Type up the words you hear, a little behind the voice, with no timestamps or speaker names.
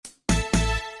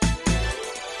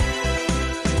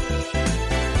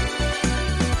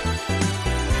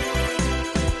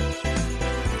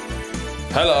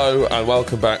Hello and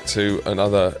welcome back to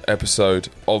another episode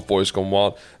of Boys Gone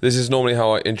Wild. This is normally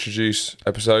how I introduce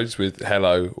episodes with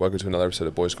hello, welcome to another episode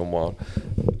of Boys Gone Wild.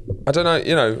 I don't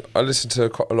know, I listen to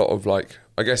quite a lot of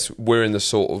I guess we're in the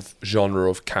sort of genre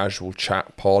of casual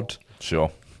chat pod.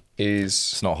 Sure.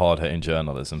 It's not hard-hitting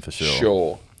journalism for sure.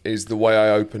 Sure. Is the way I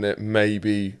open it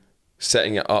maybe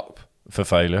setting it up for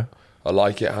failure? I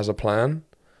like it has a plan.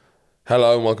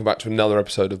 Hello and welcome back to another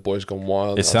episode of Boys Gone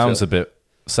Wild. It sounds a bit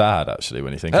sad actually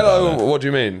when you think about it. Hello, what do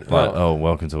you mean?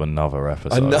 Welcome to another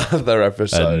episode. Another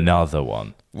episode. Another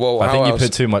one. Well, I think you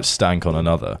put too much stank on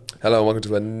another. Hello and welcome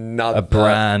to another a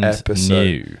brand episode.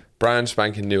 New. Brand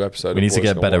spanking new episode. We need to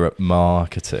get better at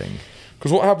marketing.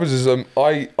 Because what happens is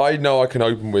I know I can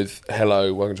open with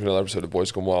hello, welcome to another episode of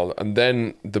Boys Gone Wild, and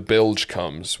then the bilge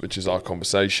comes, which is our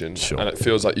conversation. Sure. And it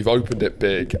feels like you've opened it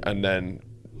big and then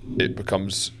it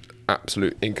becomes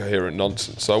absolute incoherent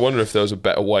nonsense. So I wonder if there was a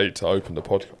better way to open the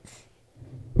podcast.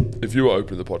 If you were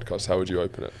opening the podcast, how would you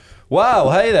open it? Wow,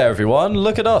 hey there everyone,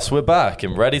 look at us, we're back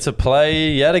and ready to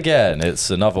play yet again. It's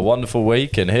another wonderful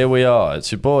week and here we are.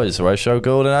 It's your boys, Horatio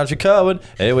Gould and Andrew Kerwin.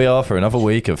 Here we are for another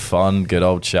week of fun, good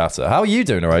old chatter. How are you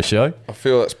doing, Horatio? I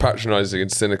feel that's patronising and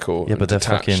cynical. Yeah, and but they're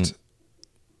detached.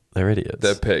 they're idiots.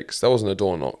 They're pigs. That wasn't a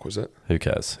door knock, was it? Who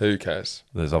cares? Who cares?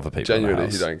 There's other people Genuinely, in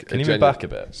the house. you don't. Can you move back a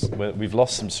bit? We've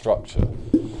lost some structure.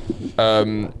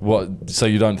 What? So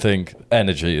you don't think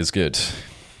energy is good?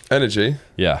 Energy?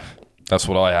 Yeah. That's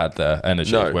what I had there,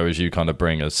 energy. No. Whereas you kind of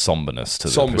bring a somberness to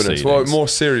the Somberness. proceedings. Well, more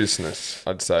seriousness,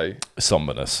 I'd say.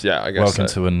 Somberness. Yeah, I guess Welcome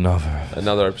so. to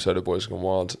Another episode of Boys Gone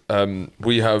Wild.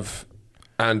 We have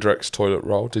Andrex toilet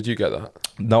roll. Did you get that?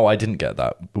 No, I didn't get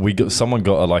that. Someone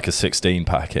got a 16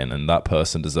 pack in, and that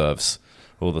person deserves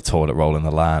all the toilet roll in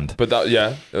the land. But that,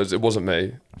 it wasn't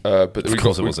me. But of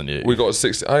course it wasn't you. We got a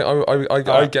 16.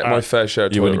 I get my fair share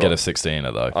of toilet You wouldn't roll. get a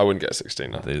 16er though. I wouldn't get a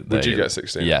 16er. Would you get a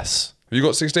 16er? Yes. Have you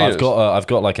got 16ers? I've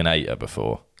got like an 8er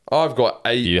before. I've got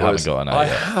 8. You haven't got an 8. I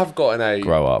have got an 8.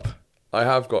 Grow up. I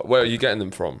have got. Where are you getting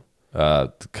them from?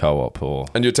 Co-op or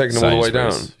and you're taking them all the way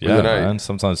down. Yeah, with an 8? man.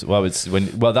 Sometimes,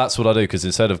 that's what I do because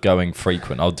instead of going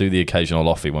frequent, I'll do the occasional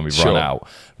offie when we run out.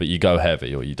 But you go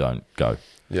heavy or you don't go.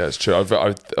 Yeah, it's true.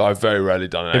 I've very rarely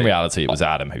done it. In reality, it was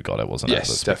Adam who got it, wasn't it?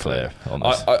 Yes, definitely. Clear on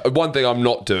this. One thing I'm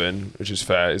not doing, which is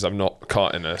fair, is I'm not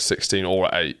cutting a 16 or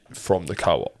an 8 from the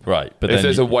co-op. Right, but if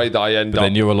there's a way that I end up...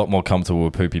 then you're a lot more comfortable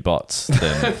with poopy butts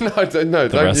than No,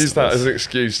 don't use that as an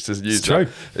excuse to use it's true.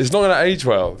 It's not going to age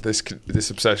well, this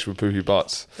obsession with poopy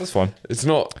butts. That's fine. It's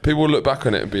not... People will look back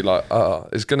on it and be like,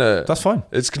 it's going to... That's fine.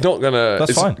 It's not going to...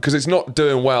 That's fine. Because it's not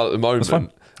doing well at the moment. That's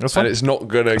fine. That's fine. And it's not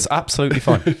going to... It's absolutely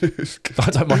fine.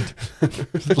 I don't mind.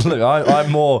 Look,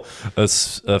 I'm more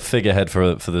a figurehead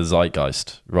for the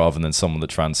zeitgeist rather than someone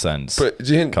that transcends But do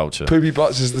you think culture. Poopy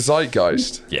butts is the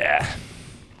zeitgeist? Yeah.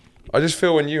 I just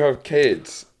feel when you have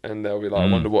kids and they'll be like,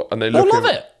 I wonder what... And they They'll look love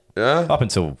it. Yeah? Up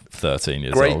until 13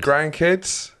 years Great old.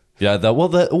 grandkids? Yeah,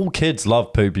 all kids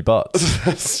love poopy butts.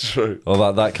 That's true.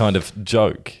 Or that kind of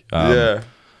joke. Yeah.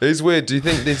 It's weird. Do you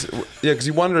think this... Yeah, because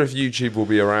you wonder if YouTube will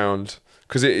be around...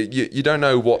 Because you don't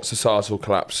know what societal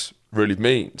collapse really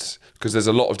means. Because there's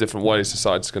a lot of different ways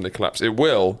society's going to collapse. It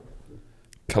will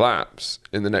collapse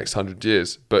in the next 100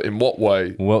 years. But in what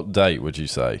way? What date would you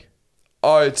say?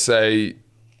 I'd say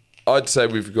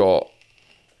we've got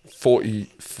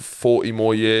 40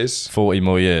 more years. 40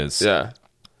 more years? Yeah.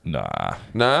 Nah.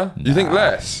 You think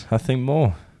less? I think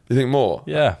more. You think more?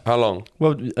 Yeah. How long?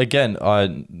 Well, again,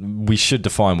 we should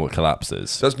define what collapse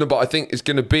is. But I think it's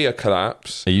going to be a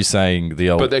collapse. Are you saying the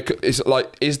old... But it's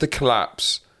like, is the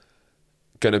collapse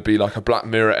going to be like a Black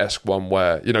Mirror-esque one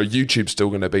where, YouTube's still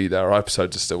going to be there, our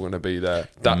episodes are still going to be there.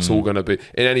 That's all going to be...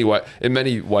 In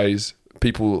many ways,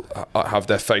 people have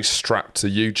their face strapped to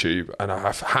YouTube and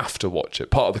have to watch it.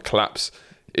 Part of the collapse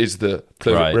is the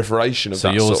proliferation of that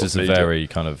sort of media. So yours is a very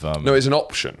kind of... No, it's an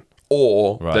option.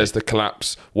 Or there's the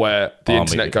collapse where the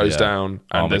internet goes down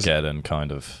and Armageddon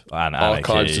kind of, and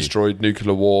anarchy. Archives destroyed,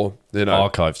 nuclear war.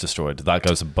 Archives destroyed. That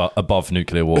goes above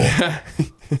nuclear war.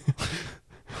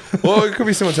 Well, it could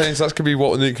be simultaneous. That could be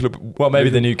what nuclear... Well, maybe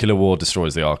the nuclear war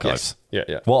destroys the archives. Yes.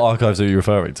 Yeah. What archives are you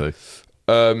referring to?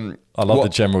 I love the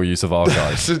general use of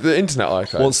archives. So the internet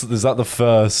archives. Is that the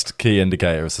first key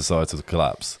indicator of societal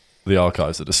collapse? The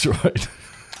archives are destroyed.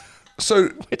 So...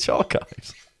 Which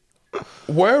archives?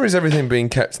 Where is everything being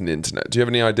kept in the internet? Do you have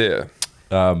any idea?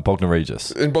 Bognor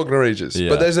Regis. In Bognor Regis. Yeah.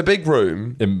 But there's a big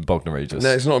room. In Bognor Regis.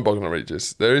 No, it's not in Bognor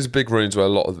Regis. There is big rooms where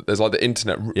there's like the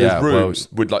internet. There's rooms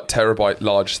with like terabyte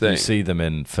large things. You see them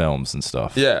in films and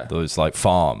stuff. Yeah. Those like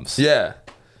farms. Yeah.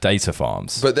 Data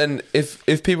farms. But then if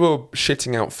people are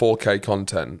shitting out 4K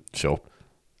content. Sure.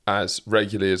 as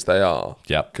regularly as they are,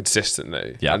 Yep.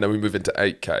 consistently, Yep. and then we move into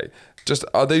 8K, just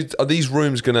are these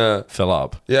rooms gonna fill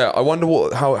up. Yeah, I wonder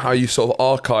how you sort of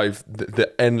archive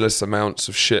the endless amounts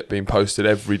of shit being posted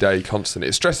every day, constantly.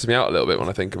 It stresses me out a little bit when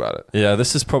I think about it. Yeah,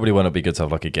 this is probably when it'd be good to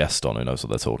have like a guest on who knows what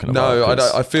they're talking about. No, I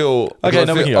don't. I feel. Okay,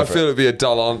 no, we can go I for feel it. it'd be a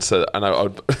dull answer, and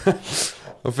I'd.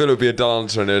 I feel it'd be a dull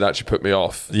answer, and it'd actually put me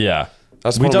off. Yeah.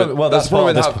 That's We the problem don't- with- well, that's that's the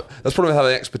problem part with of that's the problem with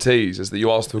having expertise is that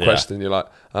you ask them a Yeah. question and you're like,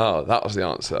 oh, that was the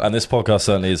answer. And this podcast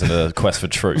certainly isn't a quest for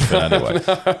truth in any way.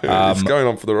 It's going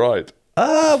on for the ride.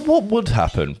 What would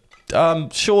happen?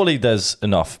 Surely there's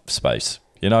enough space.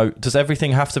 You know, does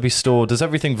everything have to be stored? Does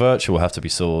everything virtual have to be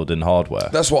stored in hardware?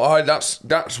 That's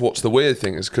what's the weird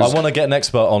thing is I because want to get an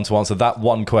expert on to answer that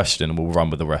one question and we'll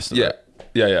run with the rest of it.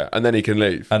 yeah, and then he can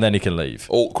leave And then he can leave.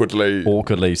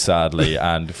 awkwardly. Sadly,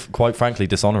 and quite frankly,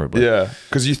 dishonorably. Yeah,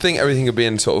 because you think everything would be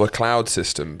in sort of a cloud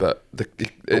system, but But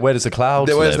where does the cloud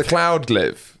where's live? the cloud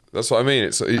live? That's what I mean.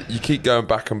 It's you keep going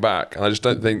back and back, and I just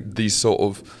don't think these sort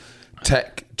of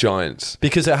tech giants.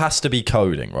 Because it has to be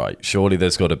coding, right? Surely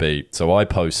there's got to be. So I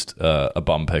post a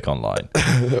bum pic online.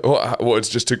 What? It's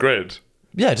just a grid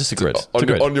Yeah, just a grid. It's a on,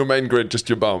 grid. on your main grid, just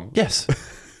your bum, Yes.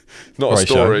 not a Right,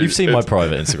 story. You've seen my It's-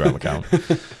 private Instagram account.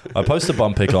 I post a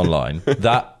bum pic online.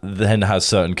 That then has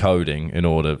certain coding in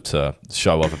order to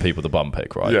show other people the bum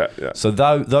pic, right? Yeah. So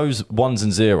those ones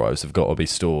and zeros have got to be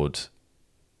stored.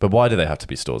 But why do they have to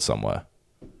be stored somewhere?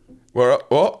 What?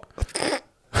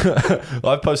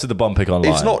 I've posted the bum pic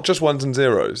online. It's not just ones and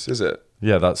zeros, is it?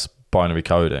 Yeah, that's binary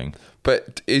coding.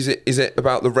 But is it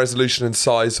about the resolution and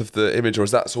size of the image, or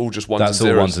is that all just ones That's and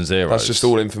zeros? all ones and zeros. That's just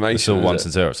all information. It's all is ones it?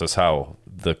 and zeros. That's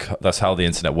how the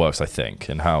internet works, I think,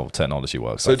 and how technology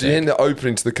works. So I do you think. think the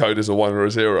opening to the code is a 1 or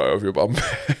a 0 of your bum?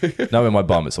 No, in my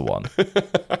bum, it's a 1.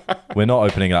 We're not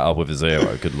opening that up with a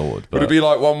 0. Good lord. Would it be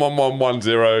like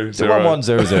 1111000?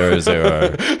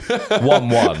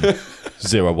 110011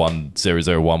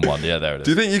 110011. Yeah, there it is.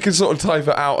 Do you think you can sort of type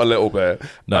it out a little bit?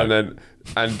 No.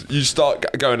 And you start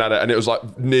going at it, and it was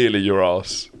like nearly your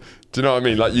ass. Do you know what I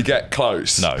mean? Like you get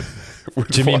close. No.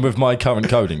 Do you mean with my current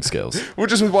coding skills? Well,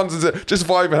 just with ones and zeros, just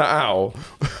vibing it out.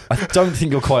 I don't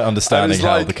think you're quite And understanding it's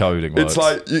how like- the coding works. It's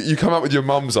like you come out with your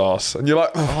mum's ass, and you're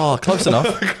like, oh, close enough.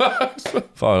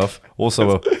 Far enough.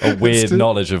 Also, a weird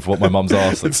knowledge of what my mum's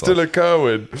ass it's looks still like. a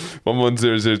Kerwin.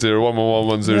 11000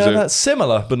 1111000. Yeah, that's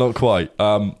similar, but not quite.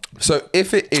 So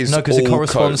if it is No, because it all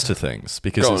corresponds code- to things.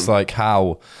 Because Go it's on. like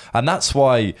how, and that's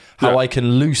why how Yeah. I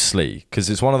can loosely, because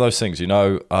it's one of those things. You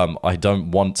know, I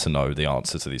don't want to know the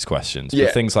answer to these questions. Yeah.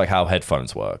 But things like how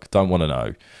headphones work, don't want to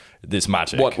know. It's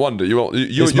magic. Wonder you're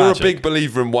It's a magic. big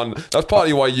believer in one. That's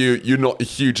partly why you're not a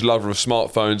huge lover of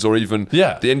smartphones or even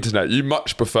Yeah. the internet. You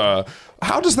much prefer.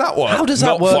 How does that work? How does that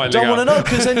Not work? finding Don't out. want to know,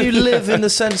 because then you live in the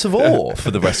sense of awe for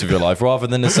the rest of your life rather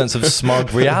than a sense of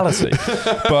smug reality.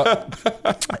 But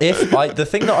the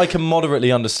thing that I can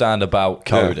moderately understand about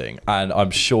coding, and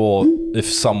I'm sure if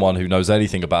someone who knows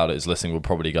anything about it is listening, will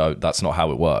probably go, "That's not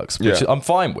how it works," which Yeah. I'm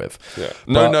fine with. Yeah.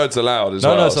 No But- nerds allowed as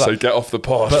No well. nerds allowed. So get off the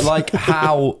pod. But like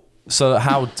how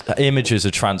images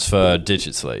are transferred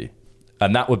digitally,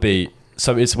 and that would be.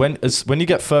 So it's when you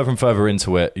get further and further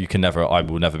into it, I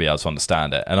will never be able to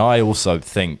understand it. And I also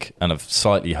think, and I've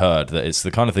slightly heard that it's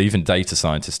the kind of even data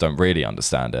scientists don't really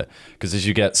understand it, because as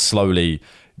you get slowly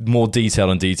more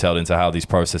detailed into how these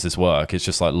processes work, it's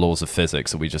just like laws of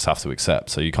physics that we just have to accept.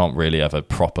 So you can't really ever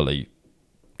properly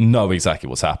know exactly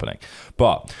what's happening.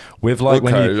 But with like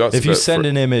Okay, that's if a you bit send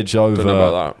an image know over,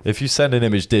 about that. if you send an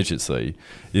image digitally,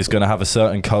 it's going to have a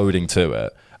certain coding to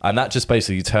it. And that just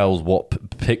basically tells what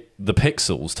the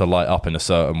pixels to light up in a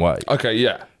certain way. okay,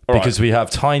 yeah. All Because we have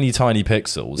tiny, tiny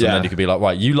pixels. And Yeah. then you could be like,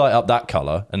 right, you light up that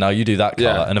color, and now you do that color,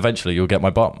 Yeah. and eventually you'll get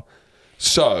my bum.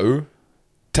 So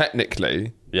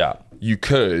technically, Yeah. you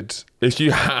could, if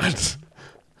you had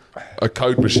a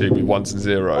code machine with ones and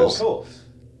zeros. course.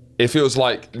 If it was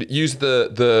like use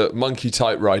the monkey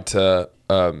typewriter,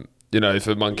 if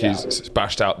a monkey's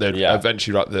bashed out, they'd Yeah.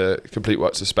 eventually write the complete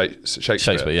works of Shakespeare.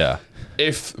 Shakespeare, yeah.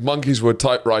 If monkeys were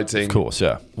typewriting Of course,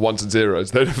 yeah. ones and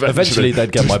zeros, they'd Eventually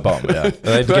they'd get my bum, yeah.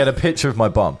 They'd get a picture of my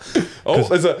bum. Oh,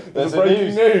 there's a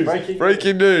breaking news.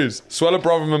 Breaking news. Suella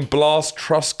Braverman blasts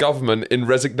Truss government in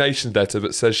resignation letter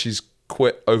that says she's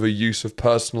quit over use of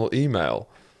personal email.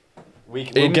 We'll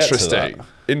get to that.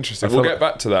 Interesting. I We'll feel get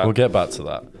back to that. We'll get back to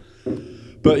that.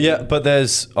 But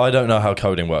there's, I don't know how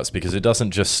coding works, because it doesn't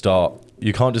just start,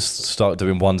 you can't just start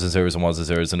doing ones and zeros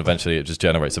and eventually it just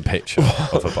generates a picture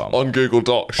of a bum on Google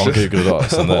Docs. on Google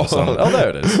Docs. And then there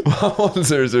it is.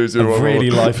 10001. A really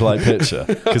lifelike picture,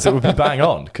 because it would be bang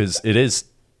on, because it is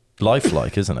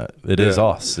lifelike, isn't it? It is Yeah.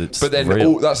 us. It's But then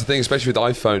real. that's the thing, especially with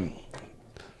iPhone.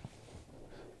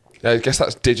 I guess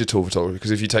that's digital photography,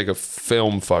 because if you take a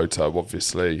film photo,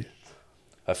 obviously,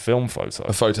 A film photo.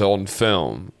 a photo on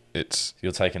film, it's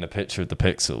You're taking a picture of the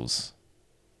pixels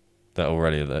that are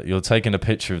already there. You're taking a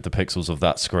picture of the pixels of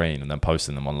that screen and then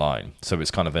posting them online. So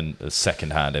it's kind of a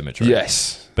second-hand imagery.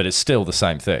 yes. But it's still the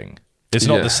same thing. It's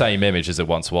not Yeah. the same image as it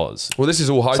once was. Well, this is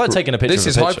all hyper. like taking a picture This of a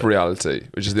is picture. hyper reality,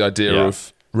 which is the idea Yeah.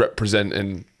 of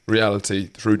representing reality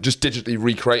through just digitally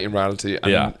recreating reality,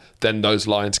 and Yeah. then those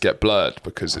lines get blurred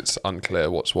because it's unclear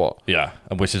what's what. Yeah.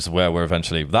 And which is where we're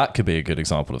eventually... That could be a good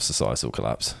example of societal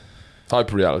collapse.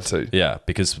 Hyper reality. Yeah,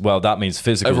 because, well, that means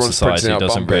physical Everyone's society printing out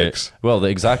doesn't bum really... pics. Well,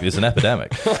 exactly. It's an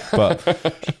epidemic.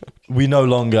 But we no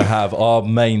longer have... Our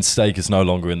main stake is no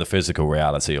longer in the physical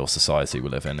reality or society we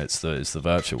live in. It's the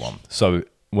virtual one. So,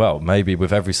 well, maybe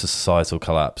with every societal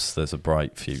collapse, there's a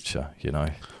bright future, you know?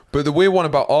 But the weird one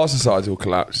about our societal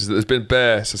collapse is that there's been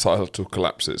bare societal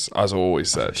collapses, as I always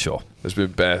said. Sure. There's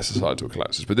been bare societal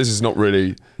collapses, but this is not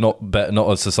really. Not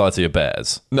a society of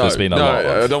bears. No, There's been a lot I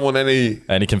of don't want any.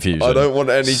 any confusion. I don't want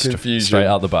any confusion. Straight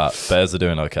out the bat, bears are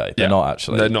doing okay. They're Yeah. not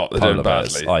actually. They're not. They're Polar doing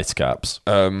bears, badly. ice caps.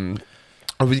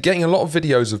 I've been getting a lot of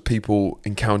videos of people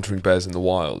encountering bears in the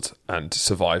wild and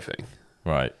surviving.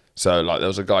 Right. So, like, there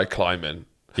was a guy climbing.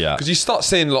 Yeah. Because you start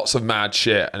seeing lots of mad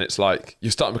shit, and it's like you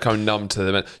start becoming numb to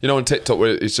them. You know, on TikTok,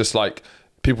 where it's just like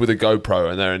people with a GoPro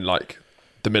and they're in like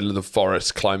the middle of the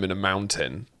forest climbing a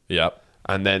mountain, Yep.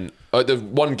 and then the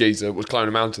one geezer was climbing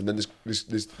a mountain. Then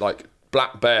this like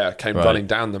black bear came Right. running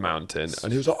down the mountain,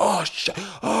 and he was like, "Oh shit!"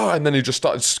 Oh, and then he just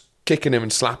started kicking him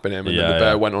and slapping him, and then Yeah, the bear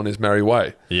yeah. went on his merry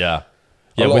way. Yeah.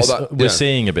 A Yeah, lot we're, of that- we're yeah.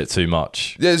 seeing a bit too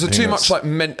much. Yeah, there's I think too that's- much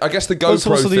like I guess the Well, it's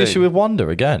GoPro also thing. the issue with wonder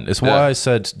again. It's why Yeah. I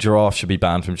said giraffe should be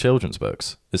banned from children's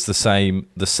books. It's the same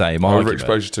argument.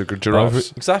 Overexposure to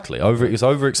giraffes. Exactly. It's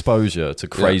overexposure to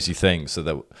crazy things, so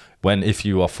that if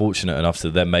you are fortunate enough to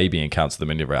then maybe encounter them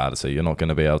in your reality, you're not going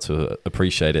to be able to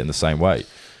appreciate it in the same way.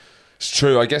 It's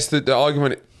true. I guess the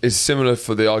argument is similar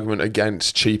for the argument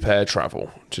against cheap air travel.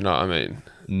 Do you know what I mean?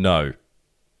 No.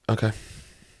 Okay.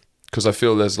 Because I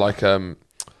feel there's like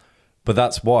But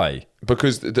that's why.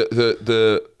 because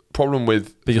the problem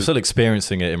with But you're still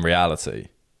experiencing it in reality.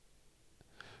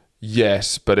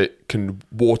 yes, but it can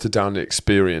water down the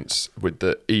experience with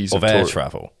the ease Of of air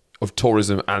travel. of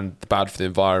tourism and bad for the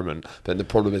environment. Then the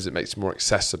problem is it makes it more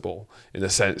accessible in the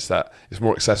sense that it's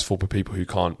more accessible for people who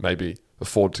can't maybe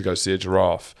afford to go see a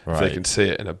giraffe if they Right. can see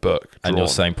it in a book. And you're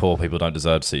drawn. saying poor people don't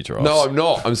deserve to see giraffes. No, I'm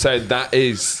not. I'm saying that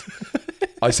is.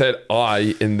 I said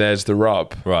in there's the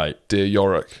rub, Right. dear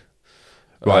Yorick.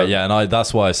 Right, yeah, and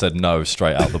that's why I said no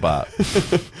straight out the bat.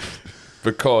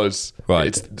 Because Right.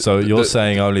 it's So you're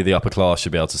saying only the upper class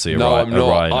should be able to see a no, I'm a not.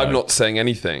 rhino. I'm not saying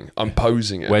anything. I'm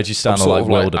posing it. Where do you stand I'm on, sort like,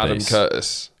 of like wildebeest? Adam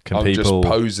Curtis. Can I'm people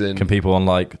just posing. Can people on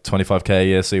like 25k a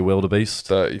year see wildebeest?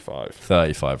 35.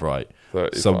 35, right.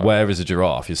 35. So where is a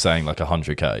giraffe? You're saying like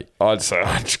 100k. I'd say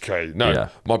 100k. No, Yeah.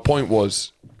 my point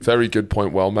was very good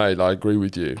point, well made. I agree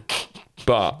with you.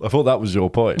 But I thought that was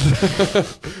your point.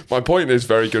 my point is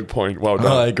very good point. Well I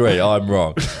done. agree. I'm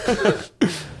wrong.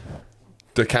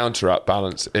 The counteract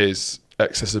balance is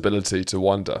accessibility to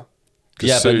wonder. Because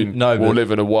Yeah, soon we'll live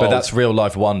in a world. But that's real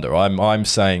life wonder. I'm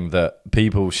saying that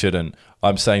people shouldn't.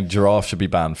 I'm saying giraffe should be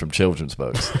banned from children's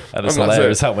books, and it's And that's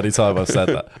hilarious it. how many times I've said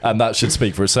that, and that should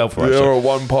speak for itself. Right? You're a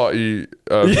one party.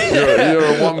 You're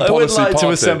a one I would policy like party.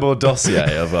 to assemble a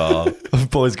dossier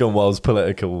of Boys Gone Wild's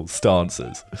political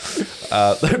stances.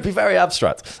 They'd be very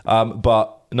abstract.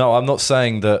 But no, I'm not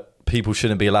saying that people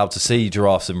shouldn't be allowed to see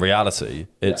giraffes in reality.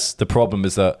 The problem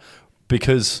is that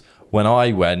because when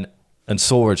I went and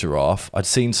saw a giraffe, I'd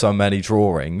seen so many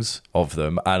drawings of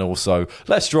them, and also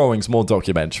less drawings, more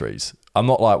documentaries. I'm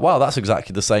not like, wow, that's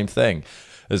exactly the same thing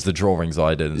as the drawings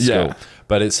I did in Yeah. school.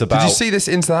 But it's about Did you see this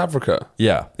in South Africa?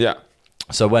 yeah. Yeah.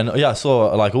 So I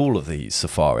saw like all of these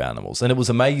safari animals, and it was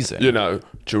amazing. You know,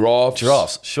 giraffes.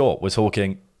 Giraffes, sure. We're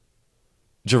talking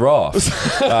giraffes.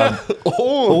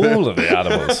 All of the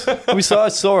animals. I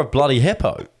saw a bloody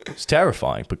hippo. It's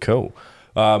terrifying, but cool.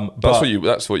 That's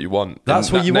what you want. That's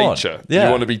in what you want. nature. Yeah.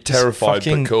 You want to be Just terrified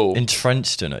fucking but cool.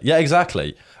 entrenched in it. Yeah,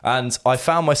 exactly. And I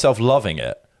found myself loving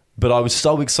it. But I was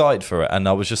so excited for it, and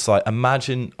I was just like,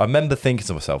 imagine. I remember thinking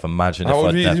to myself, imagine How if old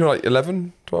I'd were you? never. You were like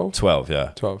 11, 12? 12,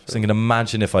 yeah. 12, I was thinking,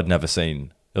 imagine if I'd never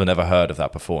seen or never heard of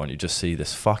that before, and you just see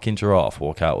this fucking giraffe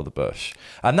walk out of the bush.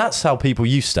 And that's how people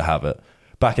used to have it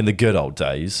back in the good old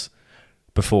days,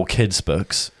 before kids'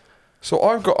 books. So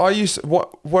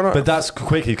But that's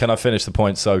quickly. Can I finish the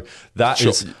point? So that Sure,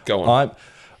 is go on.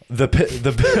 the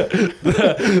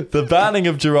banning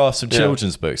of giraffes from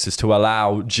children's books is to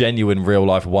allow genuine real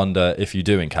life wonder if you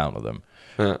do encounter them.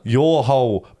 Your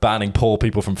whole banning poor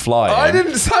people from flying. I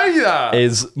didn't say that.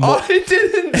 I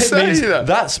didn't say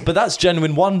that. That's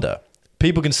genuine wonder.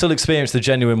 People can still experience the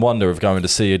genuine wonder of going to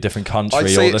see a different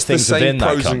country or the things within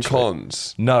that country. Pros and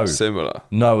cons. No. Similar.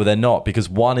 No, they're not, because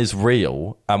one is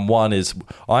real and one is...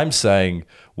 I'm saying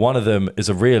one of them is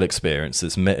a real experience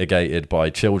that's mitigated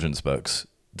by children's books,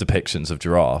 depictions of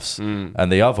giraffes,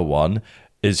 and the other one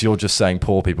is you're just saying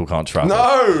poor people can't travel.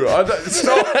 No, it's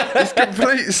not. It's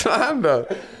complete slander.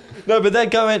 No, but they're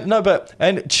going... No, but...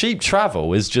 And cheap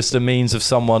travel is just a means of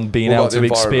someone being able to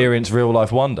experience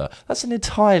real-life wonder. That's an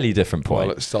entirely different point. Well,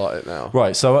 let's start it now.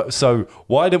 Right, so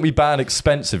why don't we ban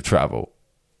expensive travel?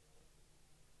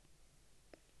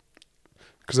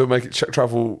 Because they'll make it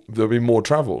travel... There'll be more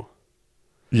travel.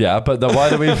 Yeah, but then why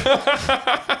do we...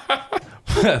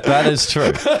 That is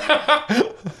true.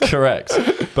 Correct.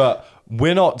 But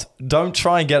we're not... Don't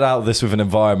try and get out of this with an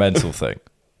environmental thing.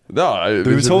 No,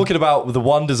 we were talking about the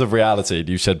wonders of reality. And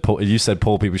you said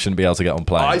poor people shouldn't be able to get on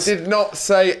planes. I did not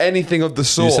say anything of the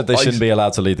sort. You said they shouldn't be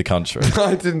allowed to leave the country.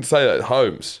 I didn't say that.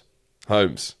 Homes.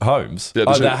 Yeah,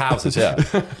 their houses. Yeah,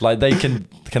 like they can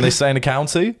they stay in a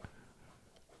county?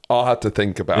 I'll have to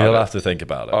think about it. You'll have to think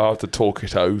about it. I'll have to talk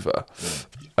it over.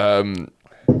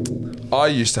 I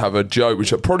used to have a joke,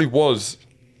 which probably was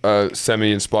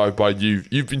semi-inspired by you.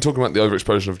 You've been talking about the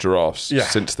overexposure of giraffes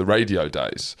since the radio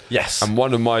days. Yes. And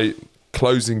one of my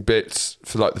closing bits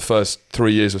for like the first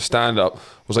 3 years of stand-up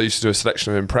was I used to do a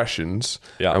selection of impressions.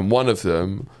 Yeah. And one of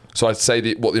them, so I'd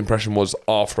say what the impression was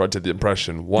after I did the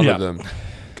impression. One of them,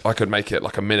 I could make it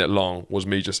like a minute long, was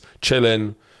me just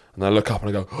chilling, and I look up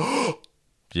and I go,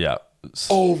 yeah.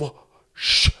 oh my,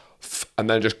 and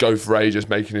then just go for ages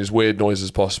making as weird noises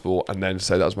as possible, and then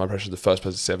say that was my impression of the first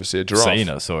person to ever see a giraffe.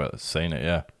 Seen it,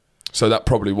 yeah. So that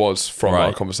probably was from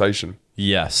our conversation.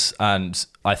 Yes, and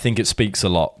I think it speaks a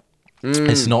lot.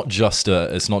 It's not just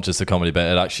a comedy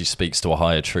bit. It actually speaks to a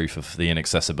higher truth of the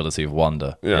inaccessibility of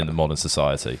wonder in the modern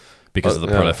society because of the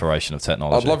proliferation of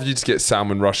technology. I'd love you to get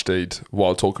Salman Rushdie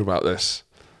while talking about this,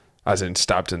 as in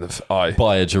stabbed in the eye.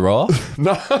 By a giraffe?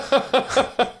 No.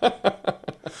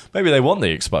 Maybe they want the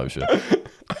exposure.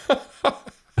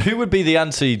 Who would be the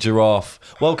anti-giraffe?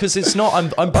 Well, because it's not...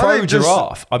 I'm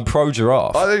pro-giraffe. I'm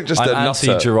pro-giraffe. I think just I'm a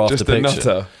nutter. anti-giraffe just depiction. a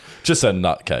nutter. Just a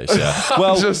nutcase, yeah.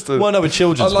 Well, no, a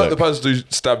children's I like book. the person who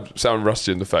stabbed Salman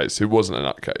Rushdie in the face, who wasn't a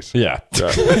nutcase. Yeah.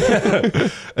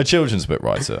 A children's book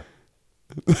writer.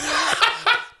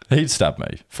 He'd stab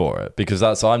me for it, because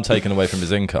I'm taken away from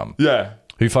his income. Yeah.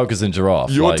 Who focuses in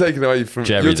giraffes? You're taking away from...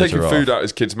 You're taking food out of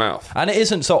his kid's mouth. And it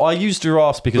isn't... So I use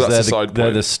giraffes because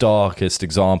they're the starkest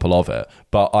example of it.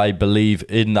 But I believe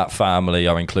in that family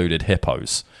are included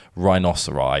hippos,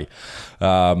 rhinoceri.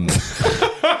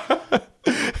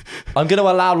 I'm going to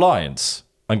allow lions.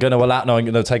 I'm going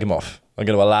to take them off. I'm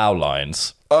going to allow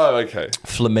lions. Oh, okay.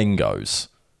 Flamingos.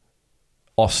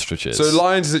 Ostriches. So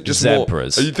lions, is it just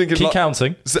zebras? More? Are you thinking... Keep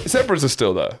counting. Zebras are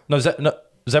still there? No,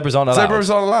 zebras aren't allowed. Zebras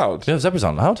aren't allowed? Yeah, zebras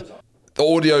aren't allowed. The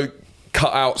audio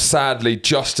cut out sadly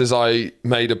just as I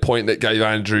made a point that gave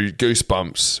Andrew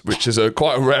goosebumps, which is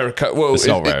quite a rare... Well, it's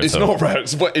not rare. It's not rare.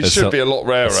 It should be a lot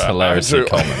rarer. It's hilariously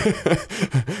common.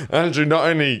 Andrew not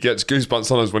only gets goosebumps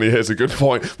on us when he hears a good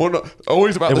point, well, not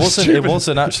always about It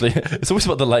wasn't actually... It's always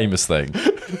about the lamest thing.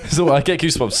 I get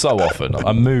goosebumps so often.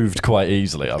 I'm moved quite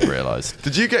easily, I've realised.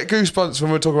 Did you get goosebumps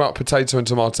when we were talking about potato and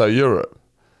tomato Europe?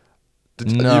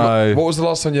 No. What was the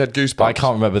last time you had goosebumps? I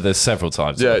can't remember. There's several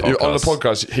times. Yeah, on the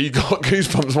podcast, he got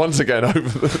goosebumps once again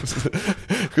over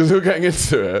because we were getting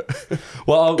into it.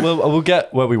 Well, we'll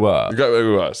get where we were.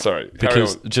 Sorry,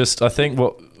 because just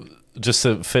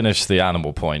to finish the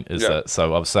animal point is that.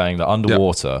 So I was saying that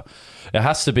underwater, it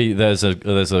has to be. There's a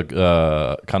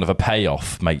kind of a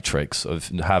payoff matrix of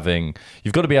having.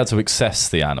 You've got to be able to access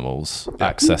the animals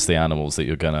that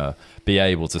you're gonna be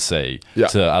able to see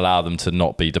to allow them to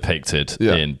not be depicted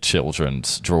in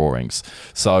children's drawings.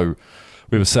 So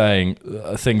we were saying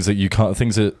things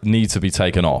that need to be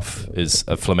taken off is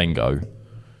a flamingo,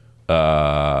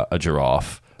 a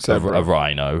giraffe, a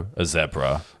rhino, a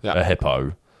zebra, a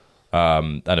hippo,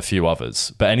 and a few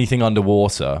others. But anything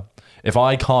underwater, if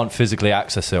I can't physically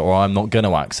access it or I'm not going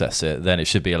to access it, then it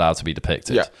should be allowed to be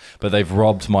depicted. Yeah. But they've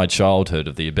robbed my childhood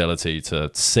of the ability to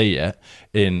see it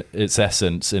in its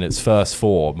essence, in its first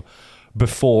form,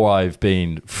 before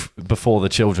the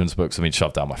children's books have been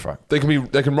shoved down my throat. They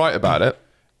can write about it.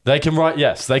 They can write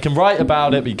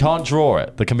about it, but you can't draw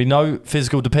it. There can be no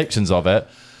physical depictions of it,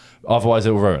 otherwise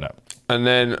it will ruin it. And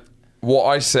then what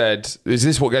I said, is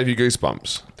this what gave you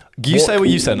goosebumps? Say what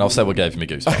you said and I'll say what gave me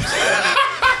goosebumps.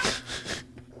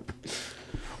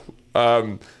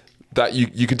 that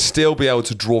you could still be able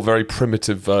to draw very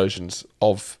primitive versions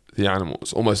of the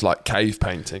animals, almost like cave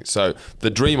painting. So the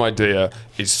dream idea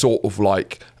is sort of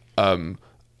like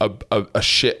a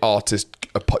shit artist,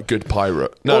 good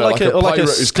pirate. No, like a pirate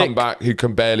who's come back who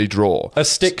can barely draw. A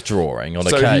stick drawing on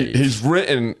a cave. He's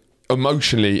written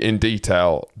emotionally in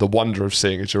detail the wonder of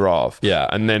seeing a giraffe. Yeah.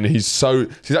 And then he's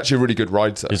actually a really good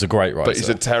writer. He's a great writer. But he's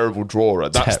a terrible drawer.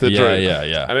 That's the dream.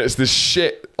 Yeah. And it's this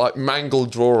shit, like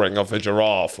mangled drawing of a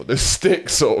giraffe with this stick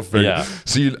sort of thing. Yeah.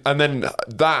 And then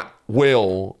that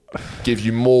will give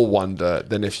you more wonder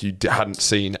than if you hadn't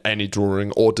seen any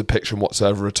drawing or depiction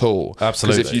whatsoever at all.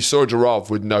 Absolutely. Because if you saw a giraffe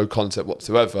with no concept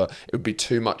whatsoever, it would be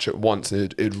too much at once.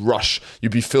 It'd rush.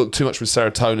 You'd be filled too much with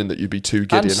serotonin that you'd be too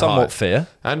giddy and somewhat high. fear.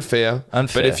 And fear.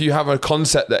 But if you have a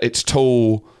concept that it's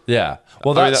tall... Yeah.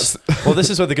 Well, well, this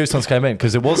is where the Goosebumps came in,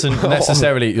 because it wasn't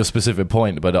necessarily your specific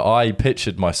point, but I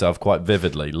pictured myself quite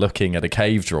vividly looking at a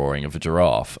cave drawing of a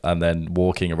giraffe and then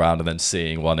walking around and then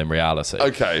seeing one in reality.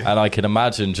 Okay. And I can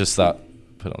imagine just that.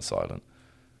 Put on silent.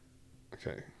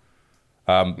 Okay.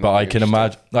 But I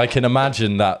can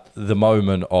imagine that the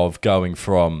moment of going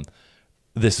from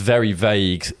this very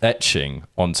vague etching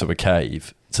onto a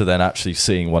cave to then actually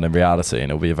seeing one in reality, and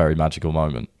it'll be a very magical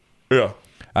moment. Yeah.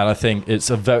 And I think it's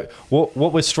what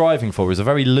we're striving for is a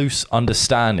very loose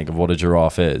understanding of what a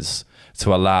giraffe is,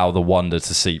 to allow the wonder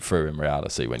to seep through in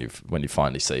reality when you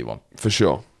finally see one. For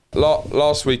sure.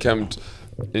 Last weekend,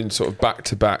 in sort of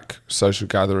back-to-back social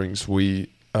gatherings,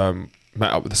 we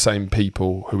met up with the same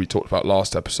people who we talked about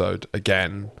last episode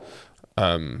again,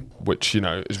 which, you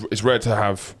know, is rare to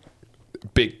have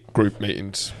big group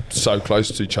meetings so close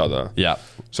to each other. Yeah.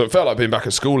 So it felt like being back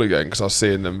at school again, because I was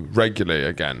seeing them regularly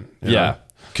again. Yeah.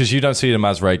 Because you don't see them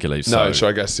as regularly. So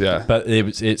I guess, yeah. But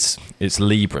it's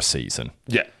Libra season.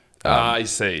 Yeah. I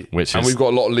see. And we've got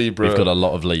a lot of Libra. We've got a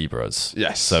lot of Libras.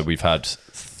 Yes. So we've had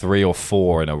 3 or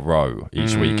 4 in a row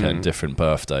each weekend, different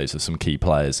birthdays of some key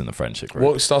players in the friendship group.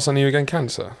 What star sign are you again?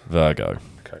 Cancer? Virgo.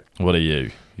 Okay. What are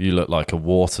you? You look like a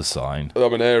water sign.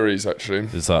 I'm an Aries, actually.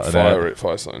 Is that an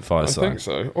fire sign? Fire I sign. think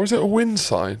so. Or is it a wind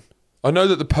sign? I know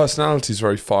that the personality is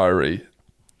very fiery,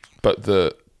 but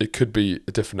it could be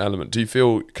a different element. Do you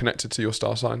feel connected to your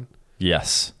star sign?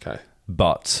 Yes. Okay.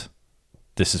 But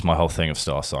this is my whole thing of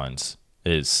star signs,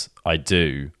 is I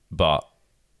do, but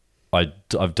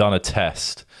I've done a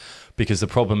test, because the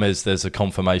problem is there's a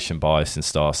confirmation bias in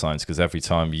star signs, because every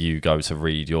time you go to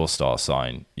read your star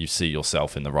sign, you see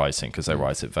yourself in the writing, because they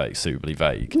write it vague, suitably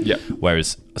vague. Yeah.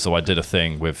 So I did a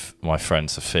thing with my friend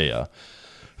Sophia,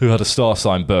 who had a star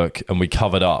sign book, and we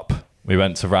covered up. We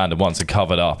went to random ones and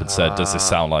covered up and said, does this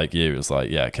sound like you? It was like,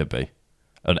 yeah, it could be.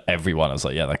 And everyone was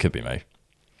like, yeah, that could be me.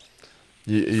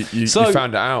 You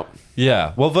found it out.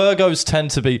 Yeah. Well, Virgos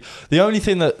tend to be... The only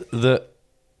thing that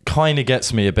kind of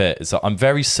gets me a bit is that I'm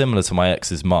very similar to my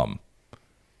ex's mum.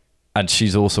 And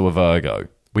she's also a Virgo.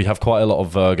 We have quite a lot of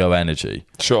Virgo energy.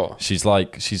 Sure. She's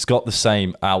got the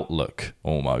same outlook,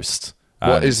 almost.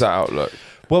 What is that outlook?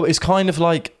 Well, it's kind of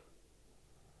like...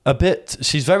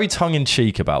 she's very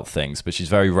tongue-in-cheek about things, but she's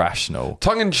very rational.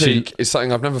 Tongue-in-cheek is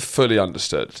something I've never fully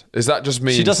understood. Is that just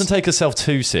means... She doesn't take herself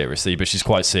too seriously, but she's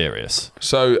quite serious.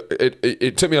 So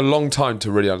it took me a long time to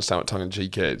really understand what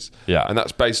tongue-in-cheek is. Yeah. And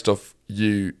that's based off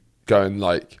you going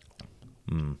like...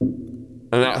 And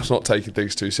that's not taking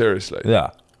things too seriously. Yeah.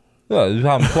 Yeah, you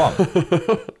have fun.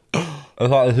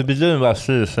 It's like, if you're doing that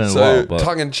serious thing so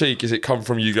tongue-in-cheek, is it come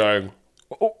from you going...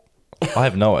 I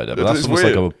have no idea, but that's almost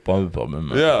weird. like a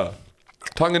problem. Yeah.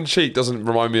 Tongue in cheek doesn't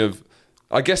remind me of...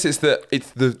 I guess it's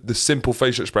the simple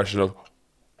facial expression of...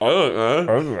 I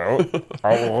don't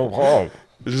know.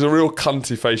 Which is a real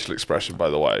cunty facial expression, by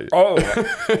the way.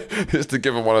 It's to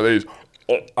give him one of these.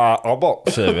 I'm not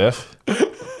serious.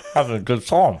 Having a good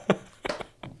time.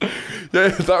 Yeah,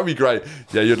 that would be great.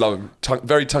 Yeah, you'd love him.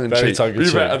 Very tongue in cheek. Very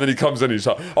tongue-in-cheek. And then he comes in and he's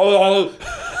like...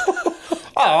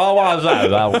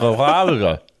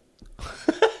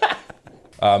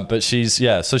 But she's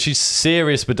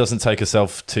serious, but doesn't take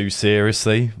herself too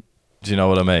seriously. Do you know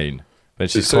what I mean?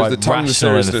 But she's so quite the tongue, the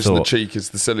rational in seriousness, the and the thought. cheek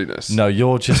is the silliness. No,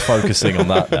 you're just focusing on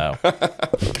that now.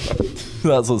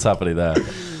 That's what's happening there.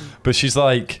 But she's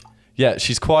like, yeah,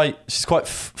 she's quite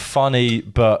funny,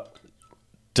 but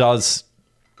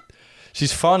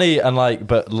she's funny and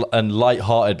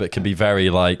light-hearted, but can be very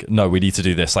like, no, we need to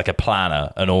do this, like a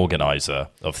planner, an organizer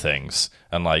of things,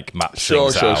 and like map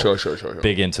things out. Sure.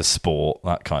 Big into sport,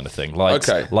 that kind of thing. Likes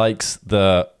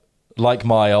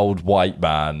my old white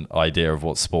man idea of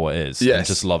what sport is. Yes. And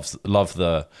just love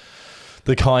the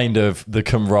the kind of the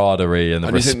camaraderie and the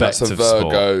And you think respect that's a of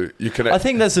sport. Virgo? You can. I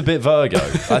think there's a bit Virgo.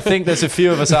 I think there's a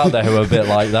few of us out there who are a bit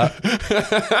like that.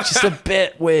 Just a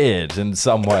bit weird in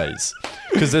some ways.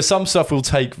 Because there's some stuff we'll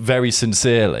take very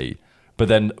sincerely, but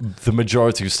then the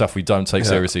majority of stuff we don't take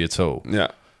seriously at all. Yeah.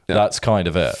 That's kind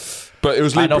of it. But it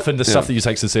was And often the stuff that you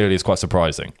take sincerely is quite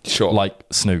surprising. Sure. Like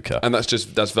snooker. And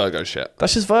that's Virgo shit.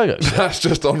 That's just Virgo shit. That's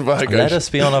just on Virgo Let shit. us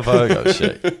be on our Virgo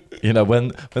shit. You know,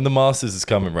 when the Masters is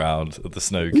coming round of the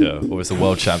snooker, or it's the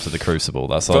World Champs of the Crucible,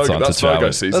 that's our time that's to chow Virgo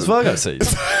in. season. That's Virgo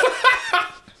season.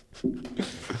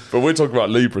 But we're talking about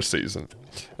Libra season.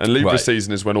 And Libra Right.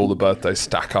 season is when all the birthdays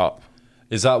stack up.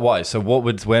 Is that why? So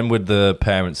when would the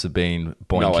parents have been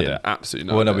boinking? No idea.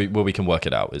 Absolutely no Well, idea. we can work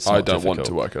it out. It's I not don't want difficult.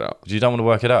 to work it out. You don't want to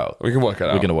work it out? We can work it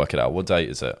out. We're going to work it out. What date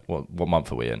is it? What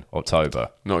month are we in? October.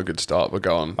 Not a good start, but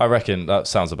go on. I reckon that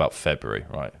sounds about February,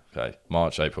 right? Okay.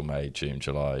 March, April, May, June,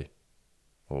 July,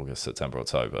 August, September,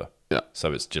 October. Yeah.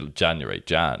 So it's January.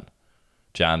 Jan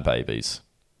babies.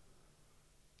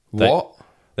 What?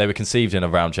 They were conceived in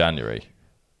around January.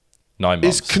 9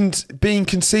 months. Is being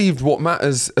conceived what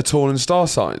matters at all in star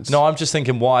signs? No, I'm just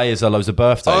thinking, why is there loads of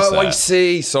birthdays Oh, there? I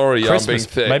see. Sorry, Christmas, I'm being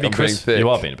thick. maybe I'm being thick. You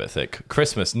are being a bit thick.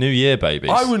 Christmas, New Year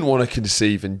babies. I wouldn't want to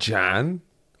conceive in Jan.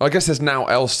 I guess there's now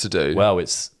else to do. Well,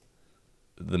 it's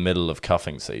the middle of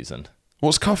cuffing season.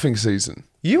 What's cuffing season?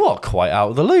 You are quite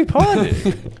out of the loop, aren't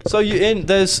you? So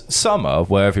there's summer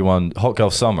where everyone hot girl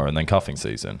summer and then cuffing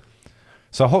season.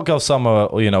 So hot girl summer,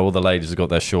 you know, all the ladies have got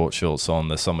their short shorts on,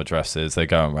 their summer dresses, they're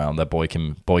going around, they're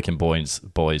boinking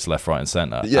boys left, right, and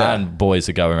centre. Yeah. And boys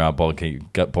are going around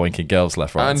boinking girls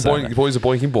left, right, and centre. Boys are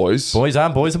boinking boys. Boys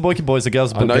and boinking boys, the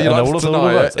girls. I know you like to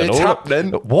deny it. It's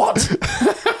happening. What?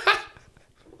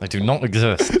 They do not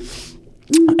exist.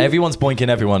 Everyone's boinking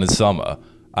everyone in summer,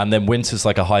 and then winter's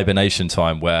like a hibernation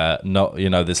time where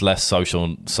there's less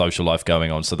social life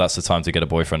going on. So that's the time to get a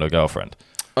boyfriend or girlfriend.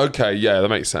 Okay, yeah, that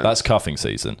makes sense. That's cuffing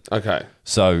season. Okay.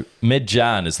 So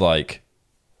mid-Jan is like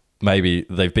maybe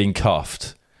they've been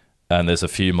cuffed, and there's a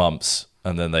few months,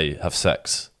 and then they have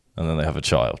sex, and then they have a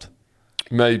child.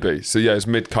 Maybe. So yeah, it's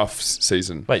mid-cuffs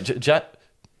season. Wait,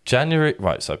 January,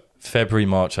 right? So February,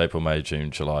 March, April, May, June,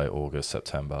 July, August,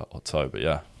 September, October.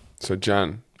 Yeah. So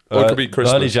Jan. Or it could be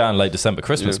Christmas. Early Jan, late December.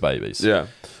 Christmas babies. Yeah.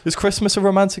 Is Christmas a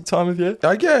romantic time of year?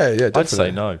 Yeah, definitely. I'd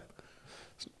say no.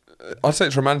 I'd say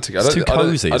it's romantic. It's too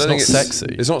cozy. It's not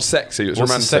sexy. It's not sexy. It's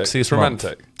What's romantic. the sexiest It's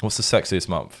romantic. month? What's the sexiest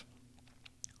month?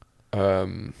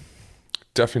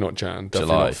 Definitely not Jan.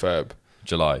 Definitely July. not Feb.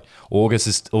 July.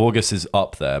 August is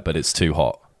up there, but it's too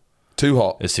hot. Too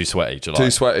hot. It's too sweaty. July.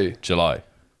 Too sweaty. July.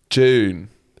 June.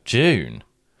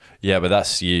 Yeah, but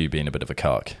that's you being a bit of a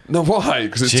cuck. No, why?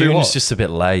 Because it's too hot. June's just a bit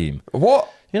lame.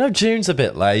 What? You know, June's a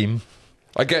bit lame.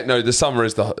 I get no. The summer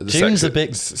is the June's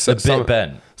sexiest. a bit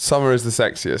bent. Summer is the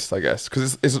sexiest, I guess,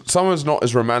 because summer's not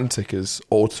as romantic as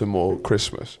autumn or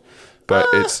Christmas, but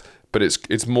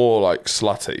it's more like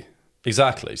slutty.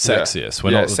 Exactly, sexiest.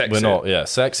 We're sexier. not. Yeah,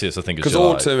 sexiest. I think is Because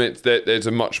July. autumn, there's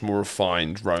a much more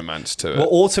refined romance to it. Well,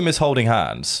 autumn is holding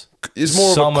hands. It's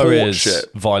more Summer of a is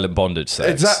courtship. violent bondage sex.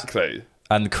 Exactly.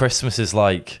 And Christmas is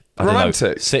like I don't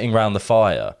Romantic. know, sitting around the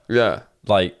fire, Yeah.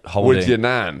 like holding. With your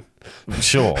nan.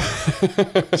 Sure,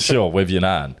 with your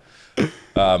nan.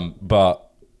 But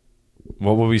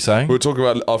what were we saying? We were talking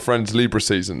about our friend's Libra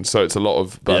season, so it's a lot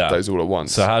of birthdays all at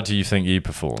once. So how do you think you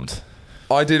performed?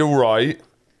 I did all right.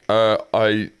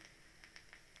 I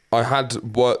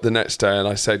had work the next day, and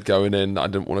I said going in, I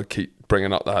didn't want to keep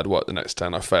bringing up that I had work the next day,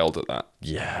 and I failed at that.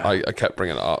 Yeah, I kept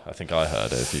bringing it up. I think I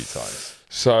heard it a few times.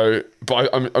 So, but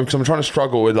I'm trying to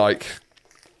struggle with like,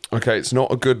 okay, it's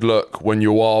not a good look when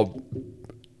you are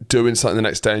doing something the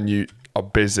next day and you are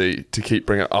busy to keep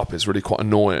bringing it up. It's really quite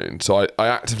annoying. So I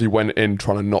actively went in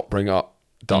trying to not bring up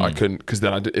that I couldn't, because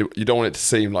then you don't want it to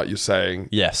seem like you're saying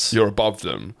Yes. you're above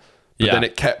them. But Yeah. then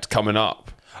it kept coming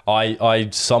up. I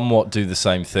somewhat do the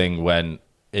same thing when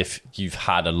if you've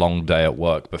had a long day at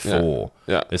work before.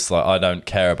 Yeah. It's like, I don't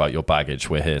care about your baggage.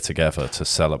 We're here together to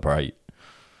celebrate.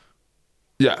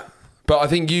 Yeah. But I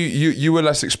think you were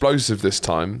less explosive this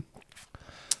time.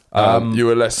 You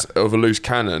were less of a loose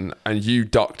cannon, and you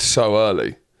ducked so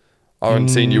early. I haven't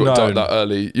seen you No. duck that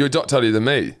early. You ducked earlier than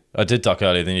me. I did duck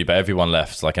earlier than you, but everyone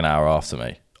left like an hour after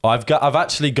me. I've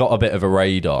actually got a bit of a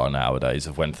radar nowadays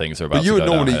of when things are about But you to would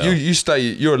go normally downhill.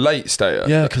 you're a late stayer.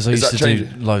 Yeah, because I Is used that to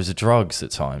changing? do loads of drugs at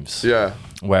times. Yeah.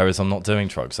 Whereas I'm not doing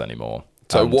drugs anymore.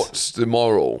 So And what's the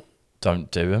moral?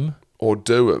 Don't do them. Or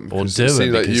do them? Or do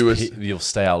them because you'll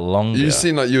stay out longer. You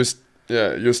seem like you're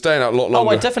staying out a lot Oh,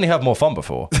 longer. I definitely have more fun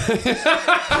before.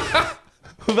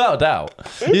 Without a doubt.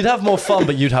 You'd have more fun,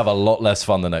 but you'd have a lot less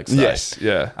fun the next day. Yes,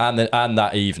 yeah, And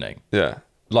that evening. yeah.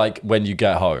 like when you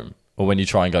get home or when you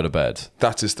try and go to bed.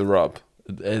 That is the rub.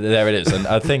 There it is. And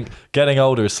I think getting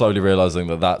older is slowly realizing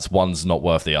that one's not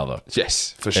worth the other.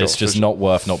 Yes, for sure. It's just not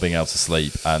worth not being able to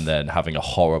sleep and then having a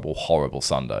horrible, horrible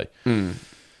Sunday.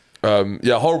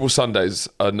 Horrible Sundays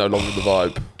are no longer the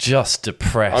vibe. Just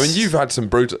depressed. I mean, you've had some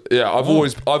brutal. Yeah, I've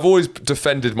always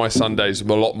defended my Sundays a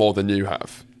lot more than you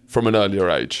have from an earlier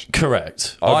age.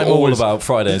 Correct. I've I'm always- all about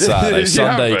Friday and Saturday. You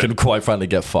Sunday haven't. can quite frankly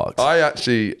get fucked.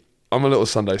 I'm a little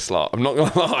Sunday slut. I'm not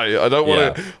gonna lie. I don't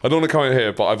want to. Yeah. I don't want to come in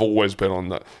here, but I've always been on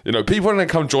that. You know, people don't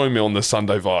come join me on the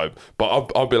Sunday vibe, but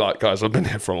I'll be like, guys, I've been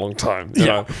here for a long time. You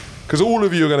know, because all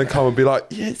of you are going to come and be like,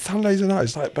 yeah, Sundays are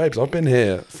nice. Like, babes, I've been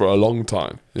here for a long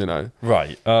time. You know,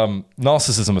 Right.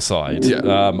 Narcissism aside,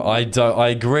 I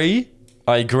agree.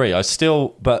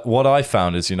 But what I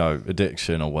found is,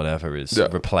 addiction or whatever is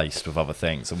replaced with other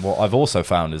things. And what I've also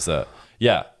found is that,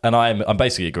 and I'm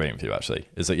basically agreeing with you actually,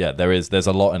 is that, there's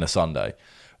a lot in a Sunday,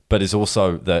 but it's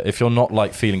also that if you're not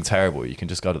like feeling terrible, you can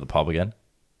just go to the pub again.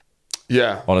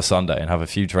 Yeah. On a Sunday and have a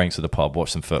few drinks at the pub,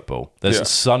 watch some football. There's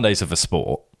Sundays are for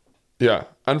sport. Yeah.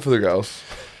 And for the girls.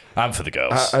 And for the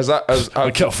girls. As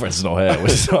my girlfriend's not here,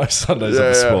 which is why Sundays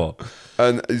are for sport.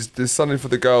 And is this Sunday for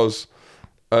the girls?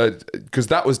 Because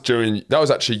that was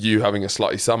actually you having a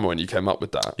slutty summer when you came up